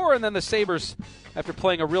score, and then the Sabres, after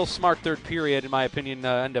playing a real smart third period, in my opinion,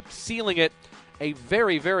 end up sealing it. A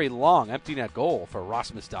very, very long empty net goal for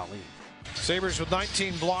Rasmus Dahlin. Sabres with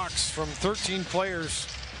 19 blocks from 13 players.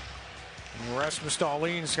 And Rasmus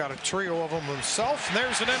Dahlin's got a trio of them himself. And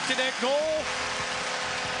there's an empty net goal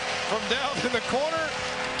from down in the corner.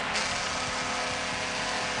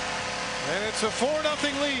 And it's a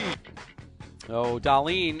 4-0 lead. Oh,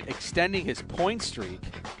 Dahlin extending his point streak.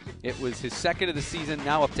 It was his second of the season,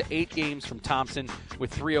 now up to 8 games from Thompson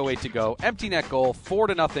with 3:08 to go. Empty net goal,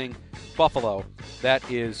 4-0 Buffalo. That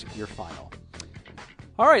is your final.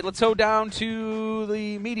 All right, let's go down to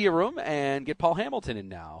the media room and get Paul Hamilton in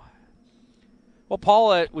now. Well,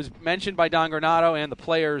 Paul, was mentioned by Don Granato and the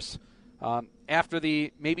players. After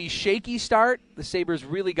the maybe shaky start, the Sabres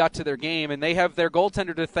really got to their game, and they have their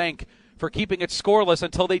goaltender to thank for keeping it scoreless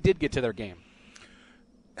until they did get to their game.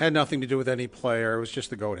 Had nothing to do with any player. It was just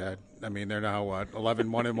the goat head. I mean, they're now,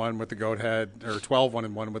 11-1-1 with the goat head, or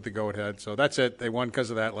 12-1-1 with the goat head. So that's it. They won because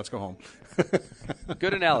of that. Let's go home.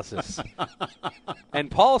 Good analysis. And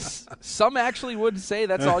Paul, some actually would say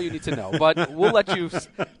that's all you need to know, but we'll let you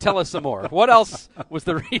tell us some more. What else was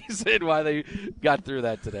the reason why they got through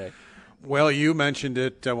that today? Well, you mentioned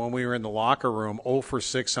it when we were in the locker room, 0 for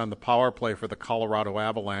 6 on the power play for the Colorado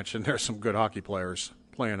Avalanche, and there's some good hockey players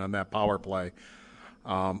playing on that power play.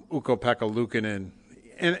 Ukko-Pekka Luukkonen.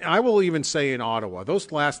 And I will even say in Ottawa,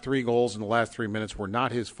 those last 3 goals in the last 3 minutes were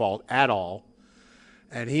not his fault at all.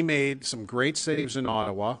 And he made some great saves in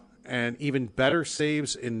Ottawa and even better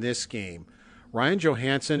saves in this game. Ryan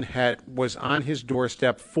Johansson was on his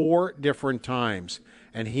doorstep 4 different times,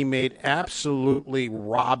 and he absolutely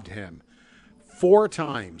robbed him 4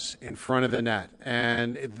 times in front of the net.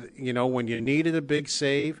 And, when you needed a big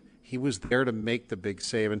save, he was there to make the big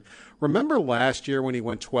save. And remember last year when he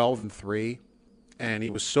went 12-3, and he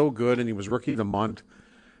was so good, and he was Rookie of the Month?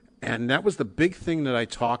 And that was the big thing that I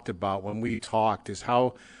talked about when we talked, is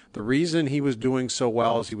how the reason he was doing so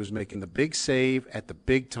well is he was making the big save at the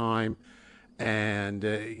big time, and,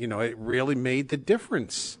 it really made the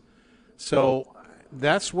difference. So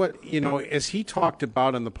that's what, as he talked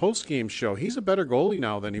about on the postgame show, he's a better goalie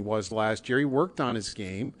now than he was last year. He worked on his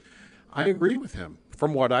game. I agree with him.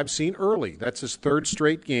 From what I've seen early, that's his 3rd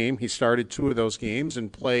straight game. He started 2 of those games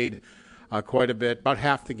and played quite a bit, about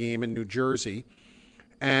half the game in New Jersey.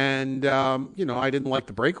 And, I didn't like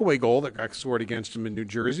the breakaway goal that got scored against him in New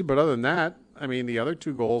Jersey. But other than that, I mean, the other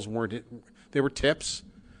 2 goals they were tips.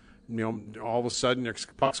 All of a sudden, your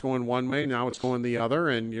puck's going one way, now it's going the other,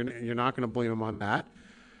 and you're not going to blame him on that.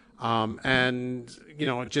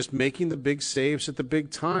 Just making the big saves at the big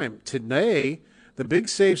time. Today, the big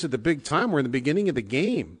saves at the big time were in the beginning of the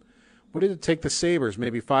game. What did it take the Sabres?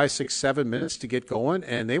 Maybe 5, 6, 7 minutes to get going,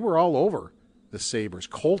 and they were all over the Sabres.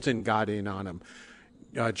 Colton got in on him.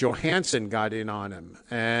 Johansson got in on him.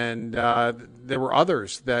 And there were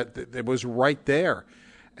others that was right there.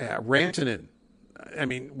 Rantanen, I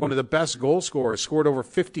mean, one of the best goal scorers, scored over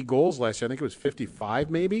 50 goals last year. I think it was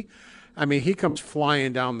 55 maybe. I mean, he comes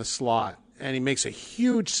flying down the slot, and he makes a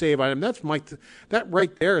huge save on him. That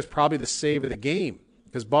right there is probably the save of the game,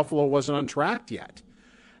 because Buffalo wasn't on track yet.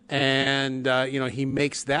 And, he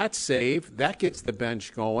makes that save. That gets the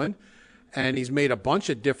bench going. And he's made a bunch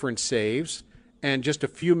of different saves. And just a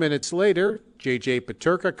few minutes later, J.J.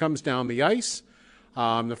 Peterka comes down the ice.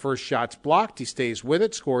 The first shot's blocked. He stays with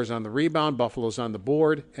it, scores on the rebound. Buffalo's on the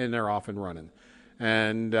board, and they're off and running.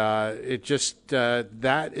 And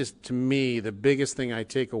that is, to me, the biggest thing I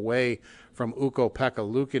take away from Ukko-Pekka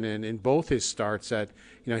Luukkonen in both his starts, that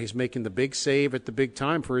he's making the big save at the big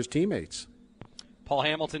time for his teammates. Paul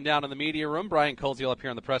Hamilton down in the media room. Brian Koziol up here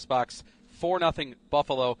in the press box. 4-0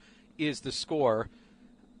 Buffalo is the score.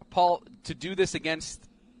 Paul, to do this against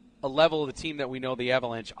a level of the team that we know the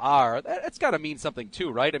Avalanche are, that's got to mean something too,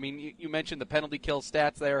 right? I mean, you mentioned the penalty kill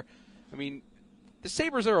stats there. I mean, the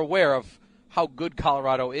Sabres are aware of how good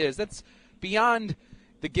Colorado is. That's beyond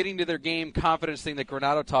the getting to their game confidence thing that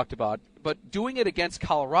Granato talked about. But doing it against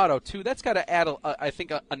Colorado, too, that's got to add,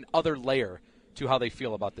 another layer to how they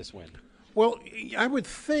feel about this win. Well, I would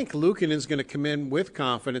think Luukkonen's going to come in with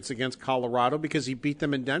confidence against Colorado, because he beat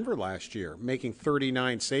them in Denver last year, making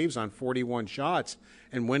 39 saves on 41 shots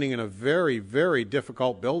and winning in a very, very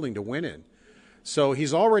difficult building to win in. So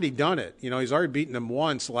he's already done it. He's already beaten them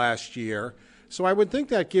once last year. So I would think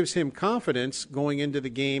that gives him confidence going into the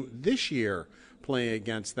game this year playing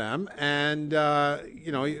against them. And,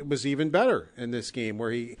 it was even better in this game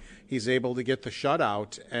where he's able to get the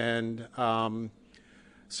shutout. And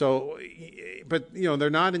they're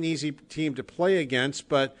not an easy team to play against.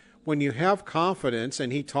 But when you have confidence,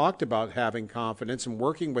 and he talked about having confidence and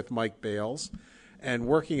working with Mike Bales and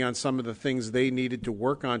working on some of the things they needed to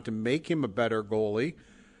work on to make him a better goalie.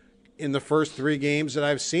 In the first 3 games that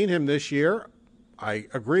I've seen him this year, I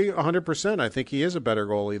agree 100%. I think he is a better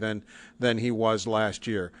goalie than he was last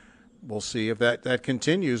year. We'll see if that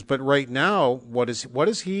continues. But right now, what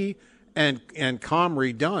is he and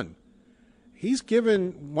Comrie done? He's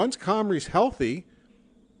given, once Comrie's healthy,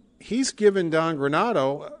 he's given Don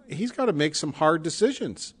Granato, he's got to make some hard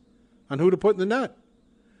decisions on who to put in the net.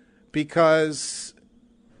 because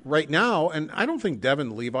right now, and I don't think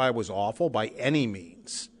Devin Levi was awful by any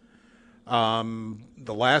means. The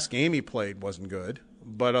last game he played wasn't good,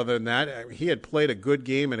 but other than that, he had played a good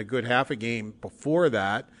game and a good half a game before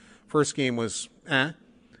that. First game was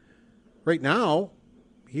Right now,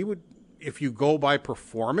 he would, if you go by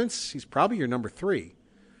performance, he's probably your number 3.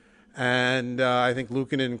 And I think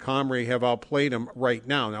Luukkonen and Comrie have outplayed him right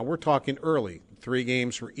now. Now, we're talking early. 3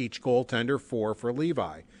 games for each goaltender, 4 for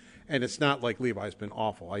Levi. And it's not like Levi's been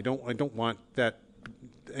awful. I don't want that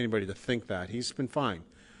anybody to think that. He's been fine.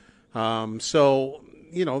 So,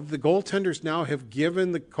 the goaltenders now have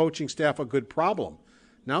given the coaching staff a good problem.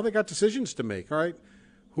 Now they got decisions to make, all right?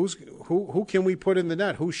 Who can we put in the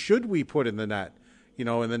net? Who should we put in the net, in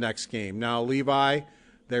the next game? Now, Levi,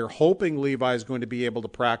 they're hoping Levi is going to be able to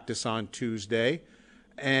practice on Tuesday,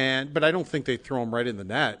 but I don't think they throw him right in the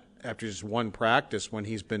net after just one practice when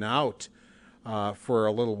he's been out for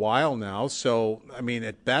a little while now. So,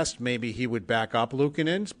 at best, maybe he would back up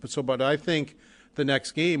Luukkonen. But I think the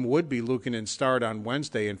next game would be Luukkonen start on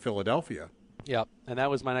Wednesday in Philadelphia. Yep, and that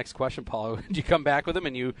was my next question, Paul. Did you come back with him?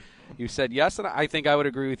 And you said yes, and I think I would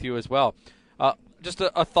agree with you as well. Just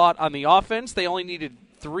a thought on the offense. They only needed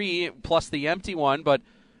 3 plus the empty one, but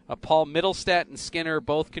Paul Middlestat and Skinner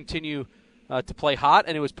both continue to play hot,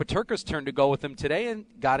 and it was Peterka's turn to go with him today and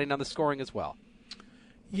got in on the scoring as well.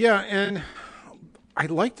 Yeah, and I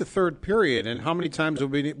like the third period, and how many times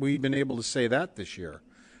have we been able to say that this year?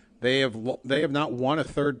 They have not won a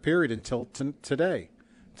third period until today.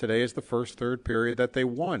 Today is the first third period that they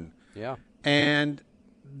won. Yeah. And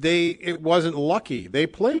it wasn't lucky. They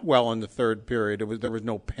played well in the third period. There was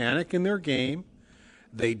no panic in their game.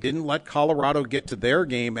 They didn't let Colorado get to their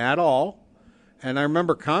game at all. And I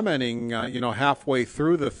remember commenting, halfway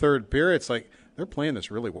through the third period, it's like they're playing this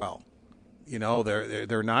really well.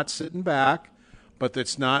 They're not sitting back, but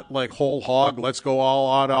it's not like whole hog, let's go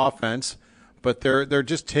all out offense. But they're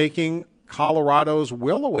just taking Colorado's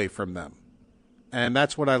will away from them. And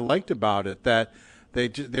that's what I liked about it, that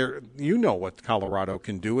they're what Colorado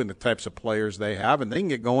can do and the types of players they have, and they can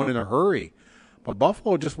get going in a hurry. But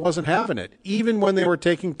Buffalo just wasn't having it, even when they were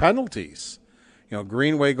taking penalties.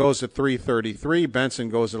 Greenway goes at 3:33, Benson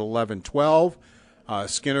goes at 11:12,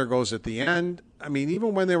 Skinner goes at the end.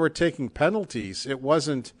 Even when they were taking penalties, it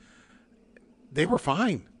wasn't – they were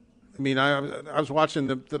fine. I was watching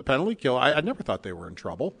the penalty kill. I never thought they were in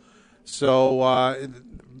trouble. So,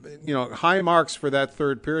 high marks for that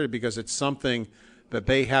third period because it's something that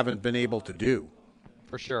they haven't been able to do.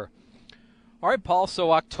 For sure. All right, Paul,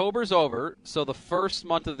 so October's over. So the first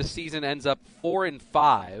month of the season ends up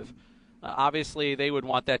 4-5. Obviously, they would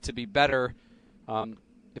want that to be better.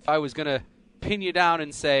 If I was going to pin you down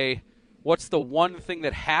and say, what's the one thing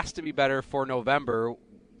that has to be better for November,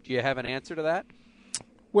 do you have an answer to that?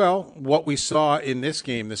 Well, what we saw in this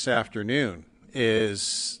game this afternoon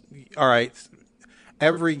is, all right,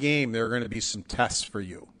 every game there are going to be some tests for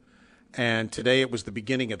you. And today it was the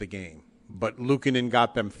beginning of the game, but Luukkonen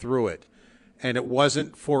got them through it. And it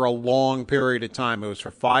wasn't for a long period of time. It was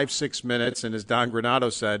for 5-6 minutes, and as Don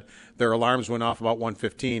Granato said, their alarms went off about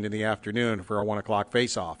 1:15 in the afternoon for a 1 o'clock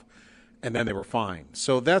face-off. And then they were fine.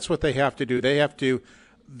 So that's what they have to do.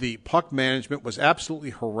 The puck management was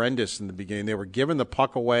absolutely horrendous in the beginning. They were giving the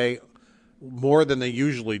puck away more than they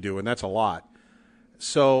usually do, and that's a lot.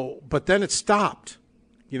 So, but then it stopped.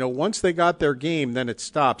 Once they got their game, then it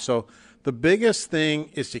stopped. So the biggest thing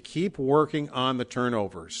is to keep working on the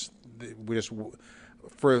turnovers. We just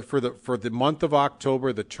for the month of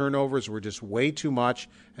October, the turnovers were just way too much,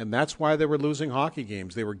 and that's why they were losing hockey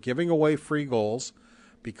games. They were giving away free goals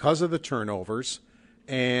because of the turnovers.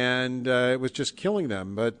 And it was just killing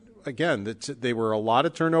them. But, again, they were a lot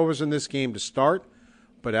of turnovers in this game to start,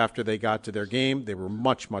 but after they got to their game, they were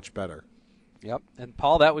much, much better. Yep. And,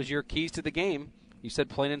 Paul, that was your keys to the game. You said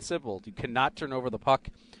plain and simple. You cannot turn over the puck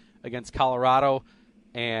against Colorado,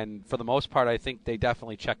 and for the most part, I think they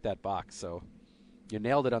definitely checked that box. So you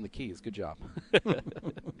nailed it on the keys. Good job.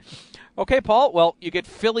 Okay, Paul. Well, you get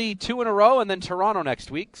Philly 2 in a row and then Toronto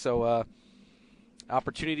next week. So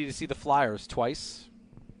opportunity to see the Flyers twice.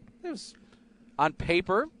 It was, on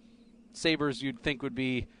paper, Sabres you'd think would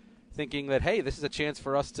be thinking that, hey, this is a chance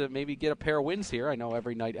for us to maybe get a pair of wins here. I know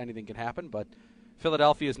every night anything can happen, but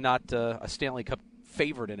Philadelphia is not a Stanley Cup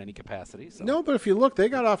favorite in any capacity. So. No, but if you look, they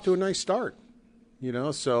got off to a nice start.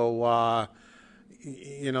 I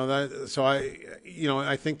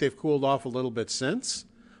think they've cooled off a little bit since,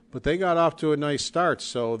 but they got off to a nice start.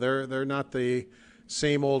 So they're not the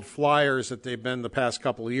same old Flyers that they've been the past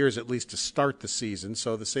couple of years, at least to start the season.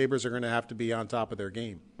 So the Sabres are going to have to be on top of their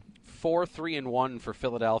game. 4-3-1 for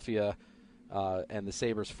Philadelphia and the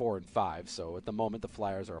Sabres 4-5. So at the moment, the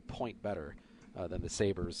Flyers are a point better than the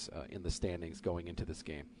Sabres in the standings going into this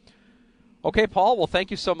game. Okay, Paul, well, thank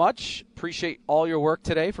you so much. Appreciate all your work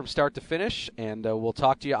today from start to finish, and we'll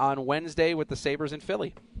talk to you on Wednesday with the Sabres in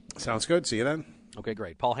Philly. Sounds good. See you then. Okay,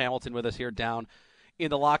 great. Paul Hamilton with us here down in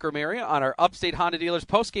the locker room area on our Upstate Honda Dealers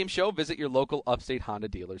postgame show. Visit your local Upstate Honda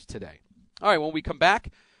dealers today. All right, when we come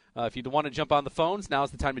back, if you want to jump on the phones, now's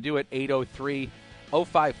the time to do it. 803-0550,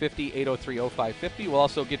 803-0550. We'll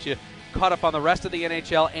also get you caught up on the rest of the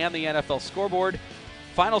NHL and the NFL scoreboard.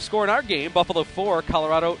 Final score in our game, Buffalo 4,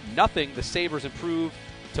 Colorado nothing. The Sabres improve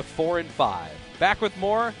to 4-5. Back with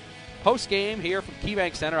more post-game here from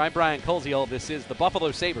KeyBank Center. I'm Brian Koziol. This is the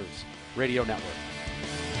Buffalo Sabres Radio Network.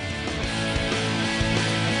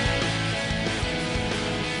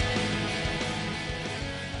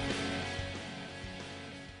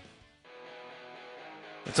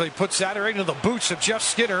 Until he puts that right into the boots of Jeff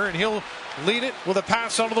Skinner, and he'll lead it with a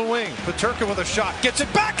pass onto the wing. Peterka with a shot. Gets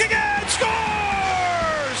it back again. Scores!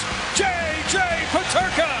 J.J.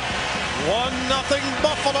 Peterka. 1-0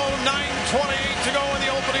 Buffalo. 9:28 to go in the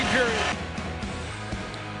opening period.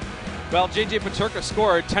 Well, J.J. Peterka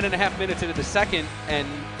scored 10.5 minutes into the second, and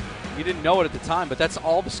you didn't know it at the time, but that's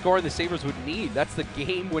all the scoring the Sabres would need. That's the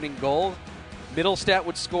game-winning goal. Middlestat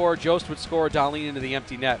would score, Jost would score, Dahlin into the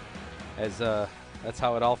empty net. That's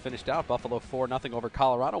how it all finished out. Buffalo 4-0 over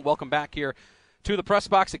Colorado. Welcome back here to the press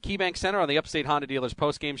box at KeyBank Center on the Upstate Honda Dealers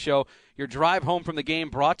postgame show. Your drive home from the game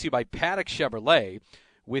brought to you by Paddock Chevrolet,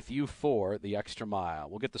 with you for the extra mile.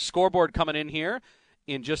 We'll get the scoreboard coming in here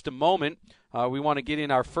in just a moment. We want to get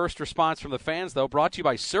in our first response from the fans, though, brought to you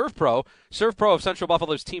by ServPro. ServPro of Central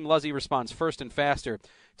Buffalo's Team Luzzy responds first and faster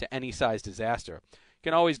to any size disaster. You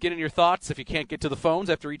can always get in your thoughts. If you can't get to the phones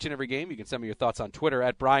after each and every game, you can send me your thoughts on Twitter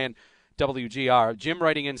at BrianWGR. Jim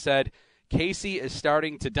writing in said, Casey is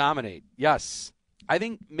starting to dominate. Yes. I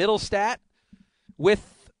think Middlestat,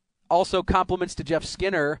 with also compliments to Jeff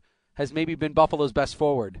Skinner, has maybe been Buffalo's best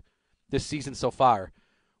forward this season so far.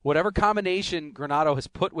 Whatever combination Granato has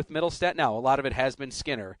put with Middlestat, now a lot of it has been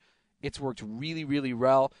Skinner. It's worked really, really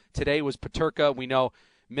well. Today was Peterka. We know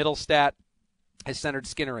Middlestat has centered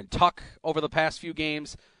Skinner and Tuck over the past few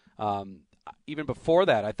games. Even before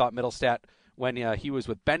that, I thought Middlestat, when he was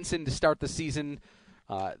with Benson to start the season,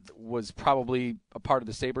 was probably a part of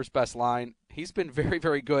the Sabres' best line. He's been very,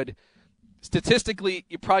 very good. Statistically,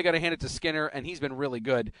 you probably got to hand it to Skinner, and he's been really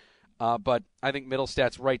good. But I think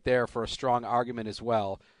Middlestat's right there for a strong argument as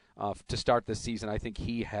well to start this season. I think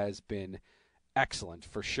he has been excellent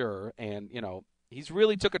for sure. And, he's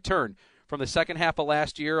really took a turn from the second half of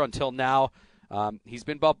last year until now. He's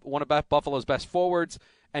been one of Buffalo's best forwards.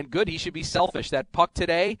 And good, he should be selfish. That puck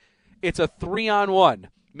today, it's a 3-on-1.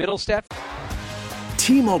 Middlestat.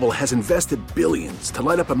 T-Mobile has invested billions to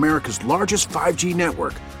light up America's largest 5G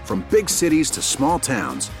network, from big cities to small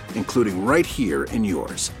towns, including right here in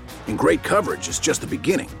yours. And great coverage is just the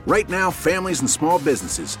beginning. Right now, families and small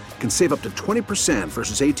businesses can save up to 20%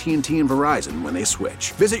 versus AT&T and Verizon when they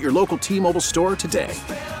switch. Visit your local T-Mobile store today.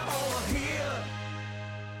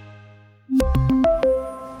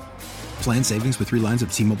 Plan savings with 3 lines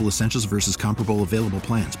of T-Mobile Essentials versus comparable available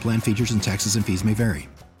plans. Plan features and taxes and fees may vary.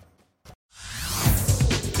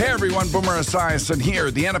 Hey everyone, Boomer Esiason here.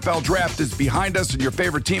 The NFL Draft is behind us and your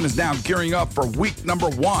favorite team is now gearing up for week number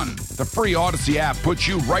 1. The free Odyssey app puts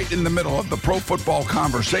you right in the middle of the pro football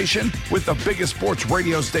conversation with the biggest sports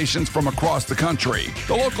radio stations from across the country.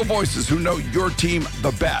 The local voices who know your team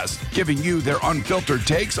the best, giving you their unfiltered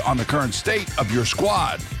takes on the current state of your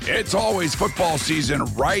squad. It's always football season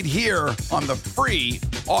right here on the free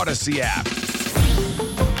Odyssey app.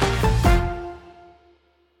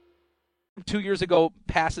 2 years ago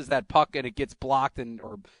passes that puck and it gets blocked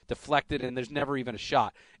or deflected and there's never even a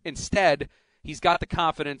shot. Instead, he's got the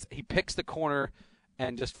confidence. He picks the corner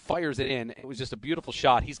and just fires it in. It was just a beautiful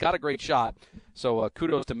shot. He's got a great shot. So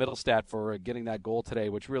kudos to Middlestat for getting that goal today,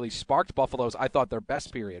 which really sparked Buffalo's, I thought, their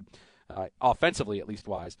best period, offensively at least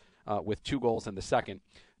wise, with 2 goals in the second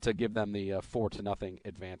to give them the 4-0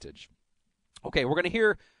 advantage. Okay, we're going to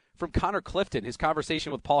hear from Connor Clifton, his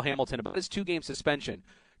conversation with Paul Hamilton about his 2-game suspension,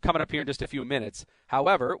 coming up here in just a few minutes.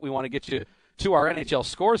 However, we want to get you to our NHL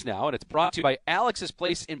scores now, and it's brought to you by Alex's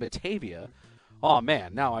Place in Batavia. Oh,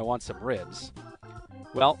 man, now I want some ribs.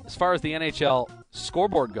 Well, as far as the NHL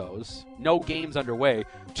scoreboard goes, no games underway.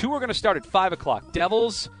 2 are going to start at 5 o'clock.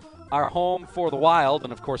 Devils are home for the Wild,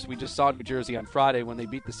 and, of course, we just saw New Jersey on Friday when they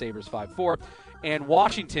beat the Sabres 5-4. And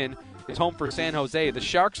Washington is home for San Jose. The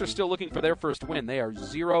Sharks are still looking for their first win. They are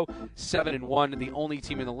 0-7-1, the only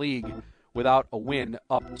team in the league without a win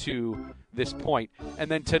up to this point. And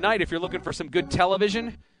then tonight, if you're looking for some good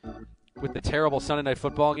television, with the terrible Sunday Night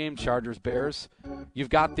Football game, Chargers-Bears. You've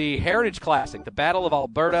got the Heritage Classic, the Battle of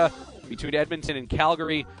Alberta between Edmonton and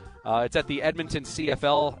Calgary. It's at the Edmonton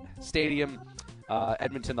CFL Stadium.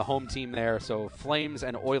 Edmonton, the home team there. So Flames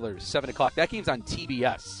and Oilers, 7 o'clock. That game's on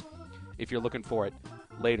TBS if you're looking for it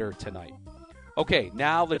later tonight. Okay,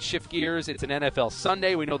 now let's shift gears. It's an NFL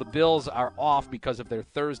Sunday. We know the Bills are off because of their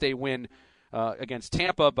Thursday win against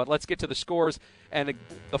Tampa, but let's get to the scores. And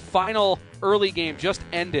the final early game just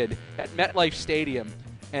ended at MetLife Stadium,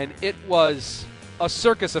 and it was a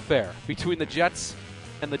circus affair between the Jets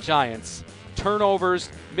and the Giants. Turnovers,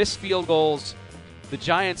 missed field goals. The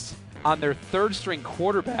Giants on their third-string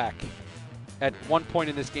quarterback at one point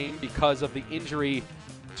in this game because of the injury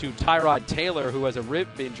to Tyrod Taylor, who has a rib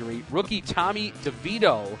injury. Rookie Tommy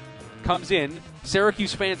DeVito comes in.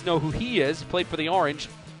 Syracuse fans know who he is. He played for the Orange.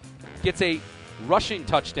 Gets a rushing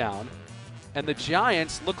touchdown. And the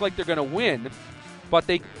Giants look like they're going to win, but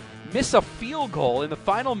they miss a field goal in the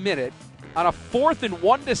final minute on a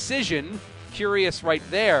 4th-and-1 decision. Curious right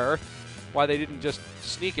there why they didn't just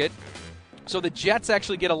sneak it. So the Jets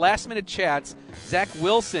actually get a last-minute chance. Zach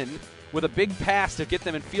Wilson with a big pass to get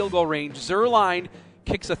them in field goal range. Zerline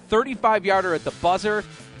kicks a 35-yarder at the buzzer,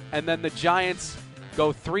 and then the Giants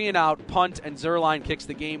go 3-and-out, punt, and Zerline kicks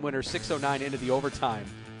the game winner 6:09 into the overtime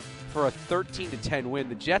for a 13-10 win.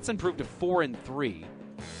 The Jets improved to 4-3.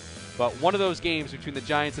 But one of those games between the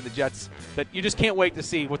Giants and the Jets that you just can't wait to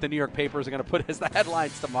see what the New York papers are going to put as the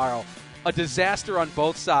headlines tomorrow. A disaster on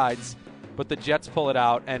both sides, but the Jets pull it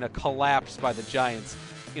out, and a collapse by the Giants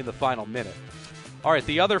in the final minute. All right,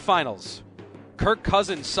 the other finals. Kirk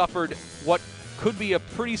Cousins suffered what could be a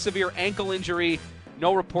pretty severe ankle injury.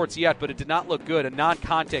 No reports yet, but it did not look good, a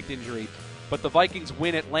non-contact injury. But the Vikings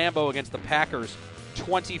win at Lambeau against the Packers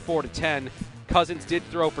 24-10. Cousins did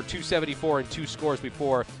throw for 274 and 2 scores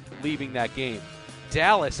before leaving that game.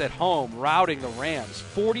 Dallas at home routing the Rams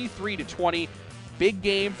 43-20. Big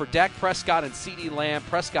game for Dak Prescott and CeeDee Lamb.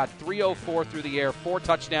 Prescott 304 through the air, 4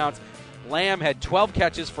 touchdowns. Lamb had 12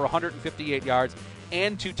 catches for 158 yards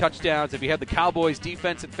and 2 touchdowns. If you had the Cowboys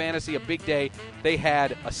defense and fantasy, a big day. They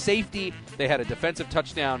had a safety, they had a defensive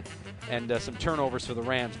touchdown, and some turnovers for the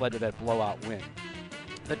Rams led to that blowout win.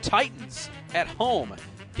 The Titans at home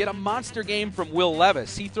get a monster game from Will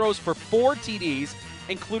Levis. He throws for 4 TDs,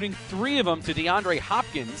 including 3 of them to DeAndre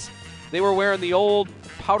Hopkins. They were wearing the old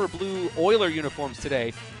powder blue Oiler uniforms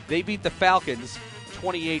today. They beat the Falcons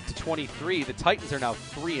 28-23. The Titans are now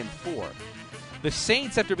 3-4. The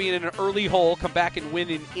Saints, after being in an early hole, come back and win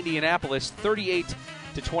in Indianapolis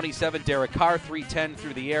 38-27. Derek Carr 310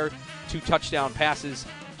 through the air, 2 touchdown passes.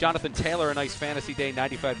 Jonathan Taylor, a nice fantasy day,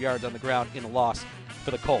 95 yards on the ground in a loss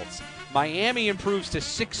for the Colts. Miami improves to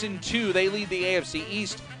 6-2. They lead the AFC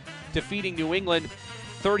East, defeating New England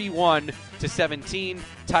 31-17.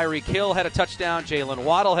 Tyreek Hill had a touchdown. Jalen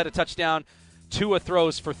Waddle had a touchdown. Tua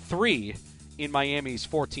throws for 3 in Miami's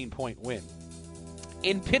 14-point win.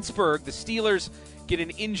 In Pittsburgh, the Steelers get an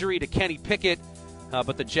injury to Kenny Pickett,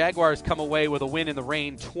 but the Jaguars come away with a win in the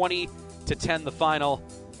rain, 20-10 the final.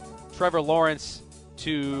 Trevor Lawrence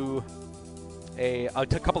to a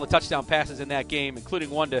couple of touchdown passes in that game, including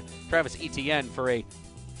one to Travis Etienne for a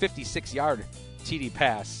 56-yard TD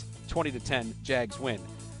pass. 20-10, Jags win.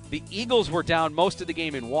 The Eagles were down most of the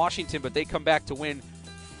game in Washington, but they come back to win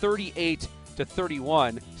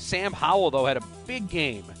 38-31. Sam Howell, though, had a big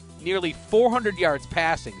game. Nearly 400 yards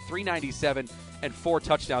passing, 397, and 4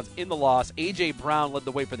 touchdowns in the loss. A.J. Brown led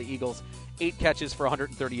the way for the Eagles, 8 catches for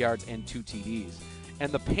 130 yards and 2 TDs.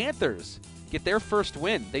 And the Panthers get their first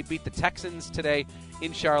win. They beat the Texans today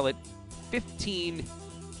in Charlotte,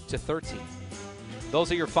 15-13.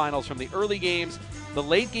 Those are your finals from the early games. The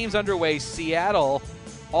late games underway. Seattle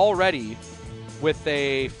already with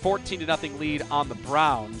a 14-0 lead on the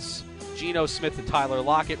Browns. Geno Smith and Tyler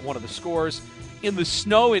Lockett, one of the scores. In the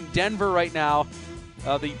snow in Denver right now,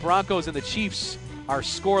 the Broncos and the Chiefs are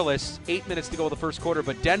scoreless. 8 minutes to go in the first quarter,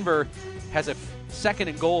 but Denver has a second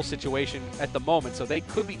and goal situation at the moment, so they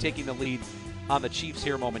could be taking the lead on the Chiefs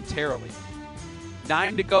here momentarily.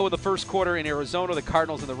 9 to go in the first quarter in Arizona. The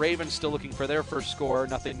Cardinals and the Ravens still looking for their first score,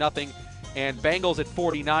 0-0. And Bengals at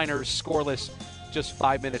 49ers scoreless just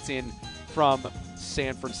 5 minutes in from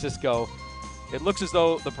San Francisco. It looks as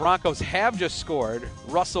though the Broncos have just scored.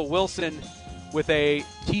 Russell Wilson with a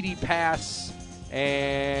TD pass,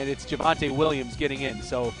 and it's Javonte Williams getting in.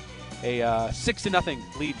 So a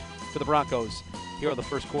 6-0 lead for the Broncos here in the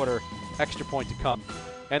first quarter. Extra point to come.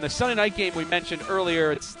 And the Sunday night game we mentioned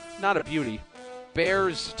earlier, it's not a beauty.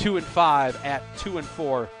 Bears 2-5 at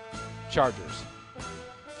 2-4 Chargers.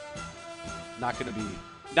 Not going to be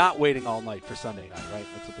not waiting all night for Sunday night, right?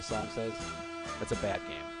 That's what the song says. that's a bad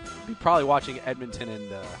game. Be probably watching Edmonton and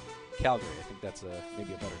Calgary. I think that's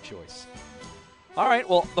maybe a better choice. All right,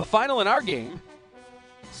 well, the final in our game,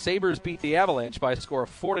 Sabres beat the Avalanche by a score of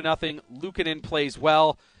 4-0. Luukkonen plays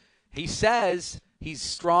well. He says he's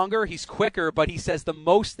stronger, he's quicker, but he says the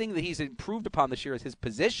most thing that he's improved upon this year is his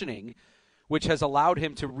positioning, which has allowed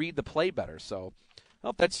him to read the play better. So,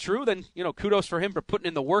 well, if that's true, then kudos for him for putting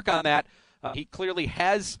in the work on that. He clearly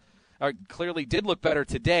did look better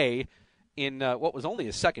today in what was only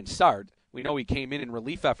his second start. We know he came in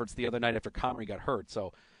relief efforts the other night after Comrie got hurt.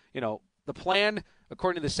 So, the plan,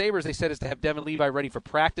 according to the Sabres, they said, is to have Devin Levi ready for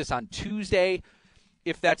practice on Tuesday.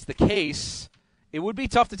 If that's the case, it would be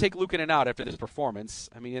tough to take Luukkonen out after this performance.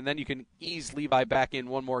 I mean, and then you can ease Levi back in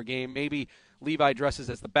one more game. Maybe Levi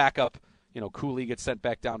dresses as the backup. Cooley gets sent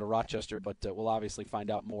back down to Rochester, but we'll obviously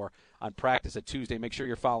find out more on practice at Tuesday. Make sure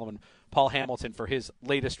you're following Paul Hamilton for his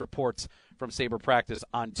latest reports from Sabre practice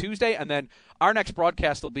on Tuesday. And then our next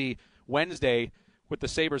broadcast will be Wednesday with the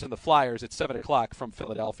Sabres and the Flyers at 7 o'clock from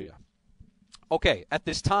Philadelphia. Okay, at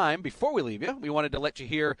this time, before we leave you, we wanted to let you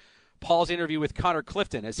hear Paul's interview with Connor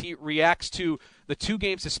Clifton as he reacts to the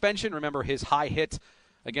 2-game suspension. Remember his high hit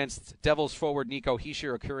against Devils forward Nico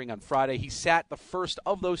Hischier occurring on Friday. He sat the first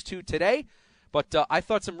of those 2 today, but I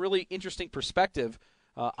thought some really interesting perspective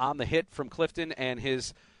on the hit from Clifton and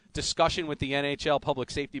his discussion with the NHL Public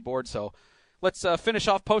Safety Board. So let's finish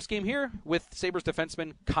off postgame here with Sabres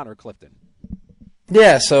defenseman Connor Clifton.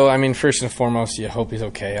 Yeah, so, I mean, first and foremost, you hope he's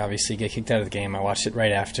okay. Obviously, get kicked out of the game. I watched it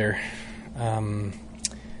right after. I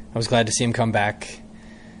was glad to see him come back.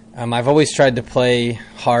 I've always tried to play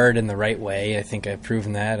hard in the right way. I think I've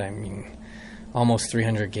proven that. I mean, almost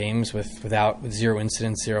 300 games with 0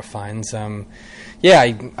 incidents, 0 fines. I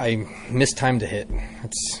mistimed a hit.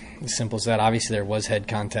 It's as simple as that. Obviously, there was head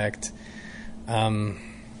contact,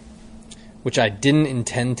 which I didn't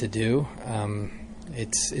intend to do.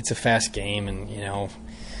 It's a fast game,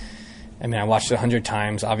 and I watched it 100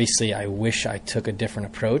 times. Obviously, I wish I took a different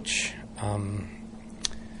approach.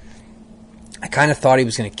 I kind of thought he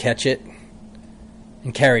was going to catch it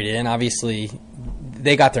and carry it in. Obviously,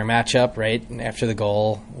 they got their matchup right after the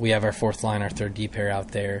goal. We have our fourth line, our third D pair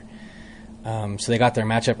out there, so they got their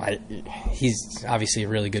matchup. He's obviously a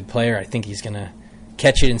really good player. I think he's going to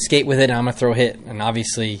catch it and skate with it, and I'm going to throw a hit. And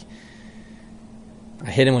obviously,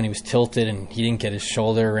 I hit him when he was tilted, and he didn't get his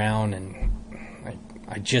shoulder around, and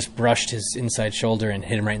I just brushed his inside shoulder and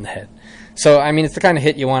hit him right in the head. So, I mean, it's the kind of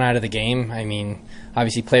hit you want out of the game. I mean,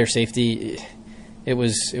 obviously, player safety, it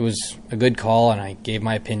was a good call, and I gave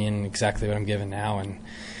my opinion exactly what I'm giving now and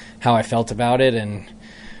how I felt about it. And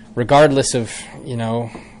regardless of,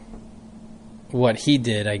 what he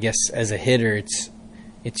did, I guess as a hitter,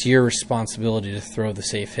 it's your responsibility to throw the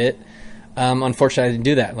safe hit. Unfortunately, I didn't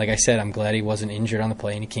do that. Like I said, I'm glad he wasn't injured on the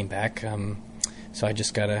play and he came back. So I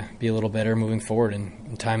just got to be a little better moving forward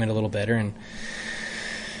and time it a little better and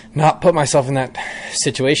not put myself in that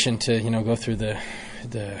situation to, go through the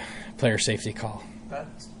player safety call. That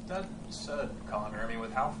said, Connor, I mean,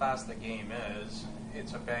 with how fast the game is,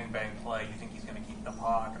 it's a bang-bang play. You think he's going to keep the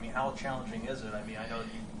puck. I mean, how challenging is it? I mean, I know that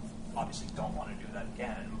you obviously don't want to do that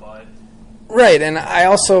again, but... Right, and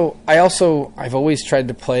I've always tried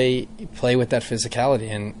to play with that physicality,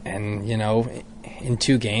 and in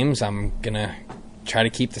 2 games I'm gonna try to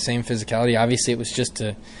keep the same physicality. Obviously, it was just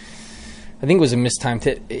I think it was a mistimed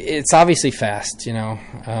hit. It's obviously fast,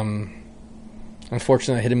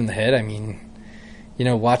 Unfortunately, I hit him in the head. I mean,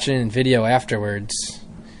 watching it in video afterwards,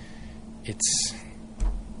 I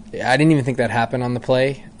didn't even think that happened on the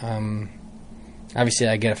play. Obviously,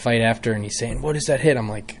 I get a fight after, and he's saying, "What is that hit?" I'm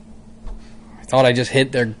like, I thought I just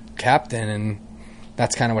hit their captain, and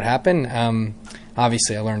that's kind of what happened.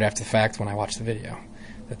 Obviously, I learned after the fact when I watched the video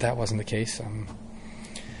that wasn't the case.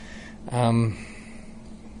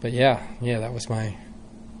 But yeah, that was my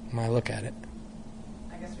look at it.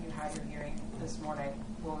 I guess when you had your hearing this morning,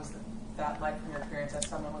 what was that like from your experience as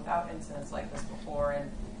someone without incidents like this before, and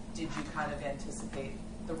did you kind of anticipate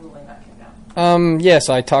the ruling that came down? Yes,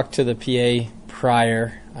 I talked to the PA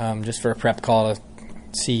prior, just for a prep call to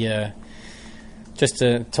see,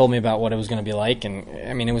 told me about what it was going to be like, and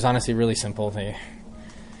I mean, it was honestly really simple. They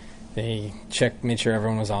checked, made sure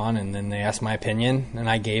everyone was on, and then they asked my opinion, and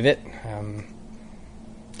I gave it.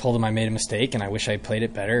 Told them I made a mistake, and I wish I played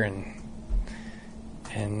it better, and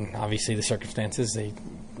obviously the circumstances, they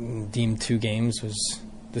deemed 2 games was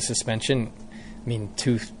the suspension. I mean,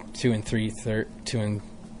 2 and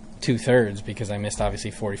 2/3 because I missed obviously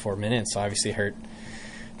 44 minutes. So obviously I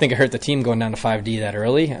think it hurt the team going down to 5D that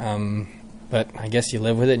early. But I guess you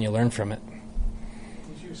live with it and you learn from it.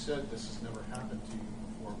 As you said, this has never happened to you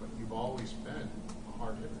before, but you've always been a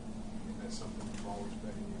hard hitter. I mean, that's something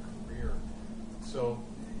So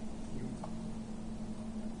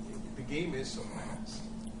the game is so fast.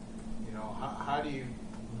 You know, how do you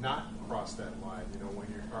not cross that line? You know, when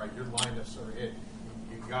you're all right, your lineups are hit.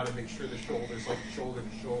 You got to make sure the shoulders, like shoulder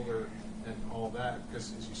to shoulder, and all that.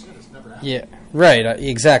 Because as you said, it's never happened. Yeah, right.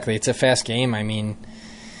 Exactly. It's a fast game. I mean,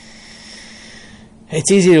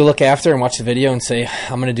 it's easy to look after and watch the video and say,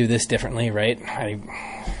 I'm going to do this differently, right? I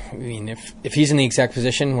mean, if he's in the exact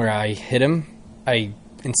position where I hit him,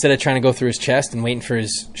 instead of trying to go through his chest and waiting for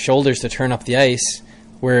his shoulders to turn up the ice,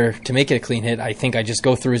 where to make it a clean hit, I think I just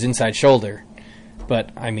go through his inside shoulder.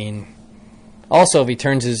 But, I mean, also if he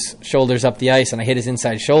turns his shoulders up the ice and I hit his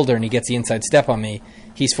inside shoulder and he gets the inside step on me,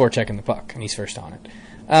 he's forechecking the puck and he's first on it.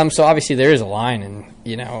 So obviously there is a line, and,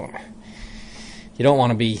 you know, you don't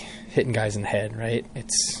want to be hitting guys in the head, right?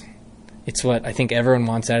 It's what I think everyone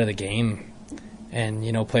wants out of the game. And,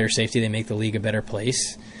 you know, player safety, they make the league a better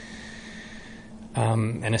place.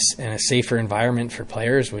 And a safer environment for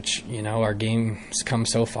players, which, you know, our game's come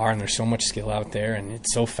so far and there's so much skill out there and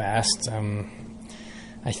it's so fast.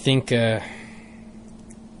 I think in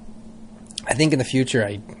the future,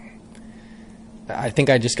 I think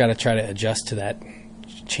I just got to try to adjust to that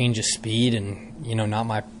change of speed and, you know,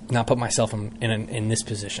 not put myself in this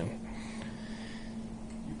position.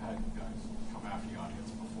 You've had guys come after the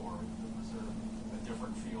audience before. Was there a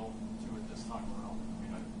different feel to it this time around? I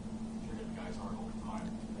mean, you're hitting guys hard all the time,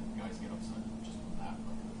 and guys get upset just with that.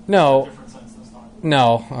 No. Different sense this time?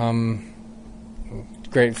 No.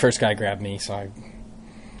 Great. First guy grabbed me, so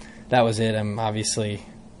that was it. I'm at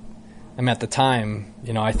the time,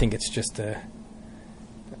 you know, I think it's just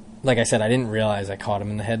like I said, I didn't realize I caught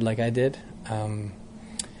him in the head like I did.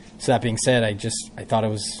 So that being said, I thought it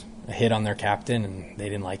was a hit on their captain, and they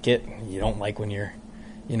didn't like it. You don't like when you're,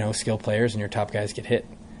 you know, skilled players and your top guys get hit.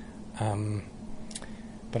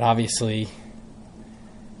 But obviously,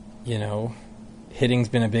 you know, hitting's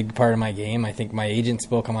been a big part of my game. I think my agent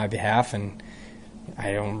spoke on my behalf, and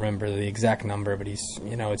I don't remember the exact number, but he's,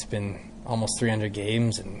 you know, it's been almost 300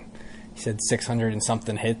 games, and he said 600 and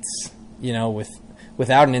something hits, you know,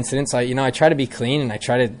 without an incident. So, I try to be clean and I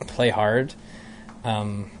try to play hard.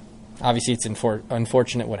 Obviously, it's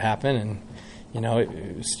unfortunate what happened, and, you know,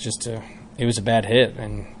 it was a bad hit,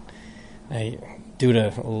 and due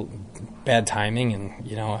to bad timing, and,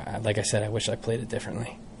 you know, like I said, I wish I played it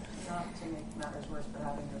differently. Not to make matters worse, but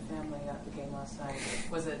having your family at the game last night,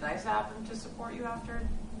 was it nice to have them to support you after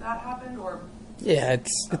that happened, or? Yeah,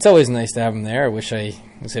 it's always nice to have them there. I wish I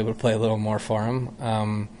was able to play a little more for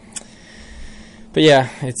them. But yeah,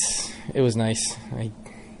 it was nice.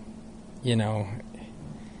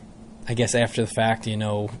 I guess after the fact, you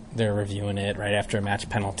know, they're reviewing it right after a match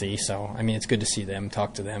penalty. So, I mean, it's good to see them,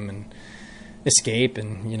 talk to them, and escape,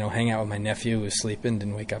 and, you know, hang out with my nephew who was sleeping,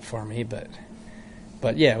 didn't wake up for me. But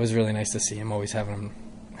yeah, it was really nice to see him, always having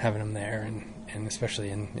him there, and especially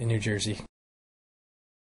in New Jersey.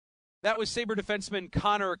 That was Sabre defenseman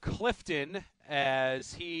Connor Clifton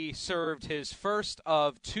as he served his first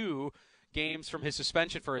of 2 games from his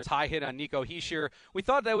suspension for his high hit on Nico Hischier. We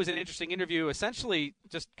thought that was an interesting interview, essentially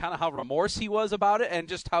just kind of how remorse he was about it and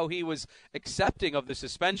just how he was accepting of the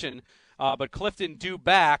suspension. But Clifton due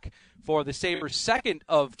back for the Sabres' second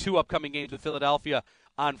of 2 upcoming games with Philadelphia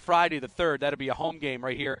on Friday the 3rd. That'll be a home game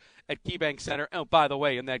right here at KeyBank Center. Oh, by the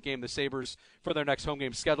way, in that game, the Sabres, for their next home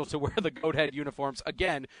game, scheduled to wear the Goathead uniforms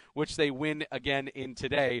again, which they win again in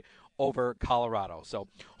today over Colorado. So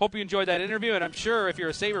hope you enjoyed that interview, and I'm sure if you're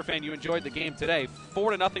a Sabre fan, you enjoyed the game today.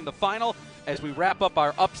 4-0 the final as we wrap up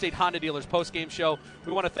our Upstate Honda Dealers post-game show.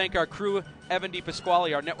 We want to thank our crew, Evan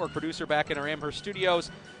DePasquale, our network producer back in our Amherst studios,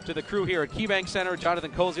 to the crew here at KeyBank Center.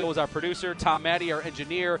 Jonathan Koziol was our producer, Tom Maddie, our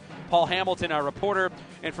engineer, Paul Hamilton, our reporter,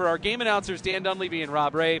 and for our game announcers, Dan Dunleavy and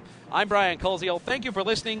Rob Ray, I'm Brian Koziol. Thank you for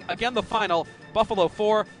listening. Again, the final, Buffalo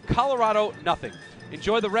 4, Colorado 0.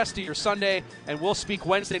 Enjoy the rest of your Sunday, and we'll speak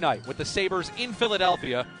Wednesday night with the Sabres in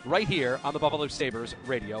Philadelphia right here on the Buffalo Sabres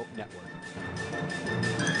Radio Network.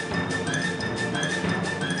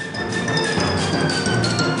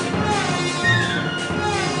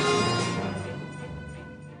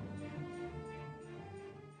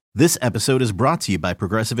 This episode is brought to you by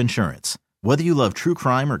Progressive Insurance. Whether you love true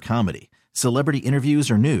crime or comedy, celebrity interviews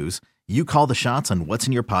or news, you call the shots on what's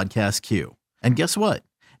in your podcast queue. And guess what?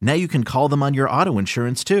 Now you can call them on your auto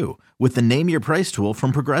insurance too with the Name Your Price tool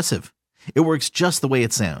from Progressive. It works just the way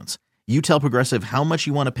it sounds. You tell Progressive how much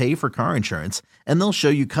you want to pay for car insurance, and they'll show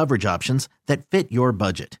you coverage options that fit your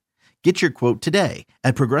budget. Get your quote today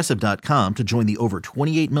at Progressive.com to join the over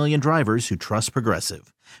 28 million drivers who trust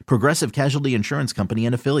Progressive. Progressive Casualty Insurance Company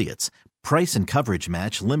and Affiliates. Price and coverage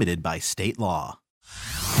match limited by state law.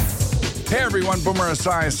 Hey everyone, Boomer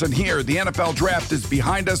Esiason here. The NFL Draft is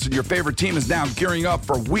behind us and your favorite team is now gearing up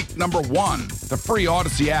for week number 1. The free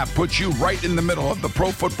Odyssey app puts you right in the middle of the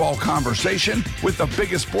pro football conversation with the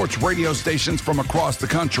biggest sports radio stations from across the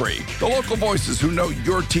country. The local voices who know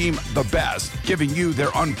your team the best, giving you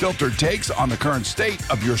their unfiltered takes on the current state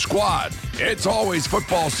of your squad. It's always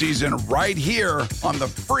football season right here on the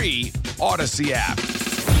free Odyssey app.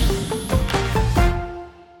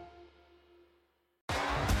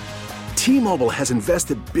 T-Mobile has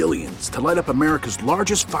invested billions to light up America's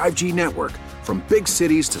largest 5G network, from big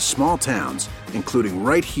cities to small towns, including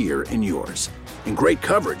right here in yours. And great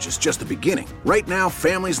coverage is just the beginning. Right now,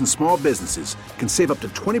 families and small businesses can save up to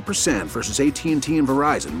 20% versus AT&T and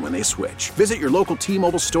Verizon when they switch. Visit your local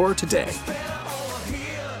T-Mobile store today.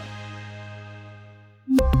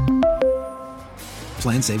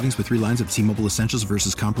 Plan savings with 3 lines of T-Mobile Essentials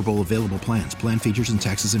versus comparable available plans. Plan features and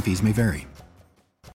taxes and fees may vary.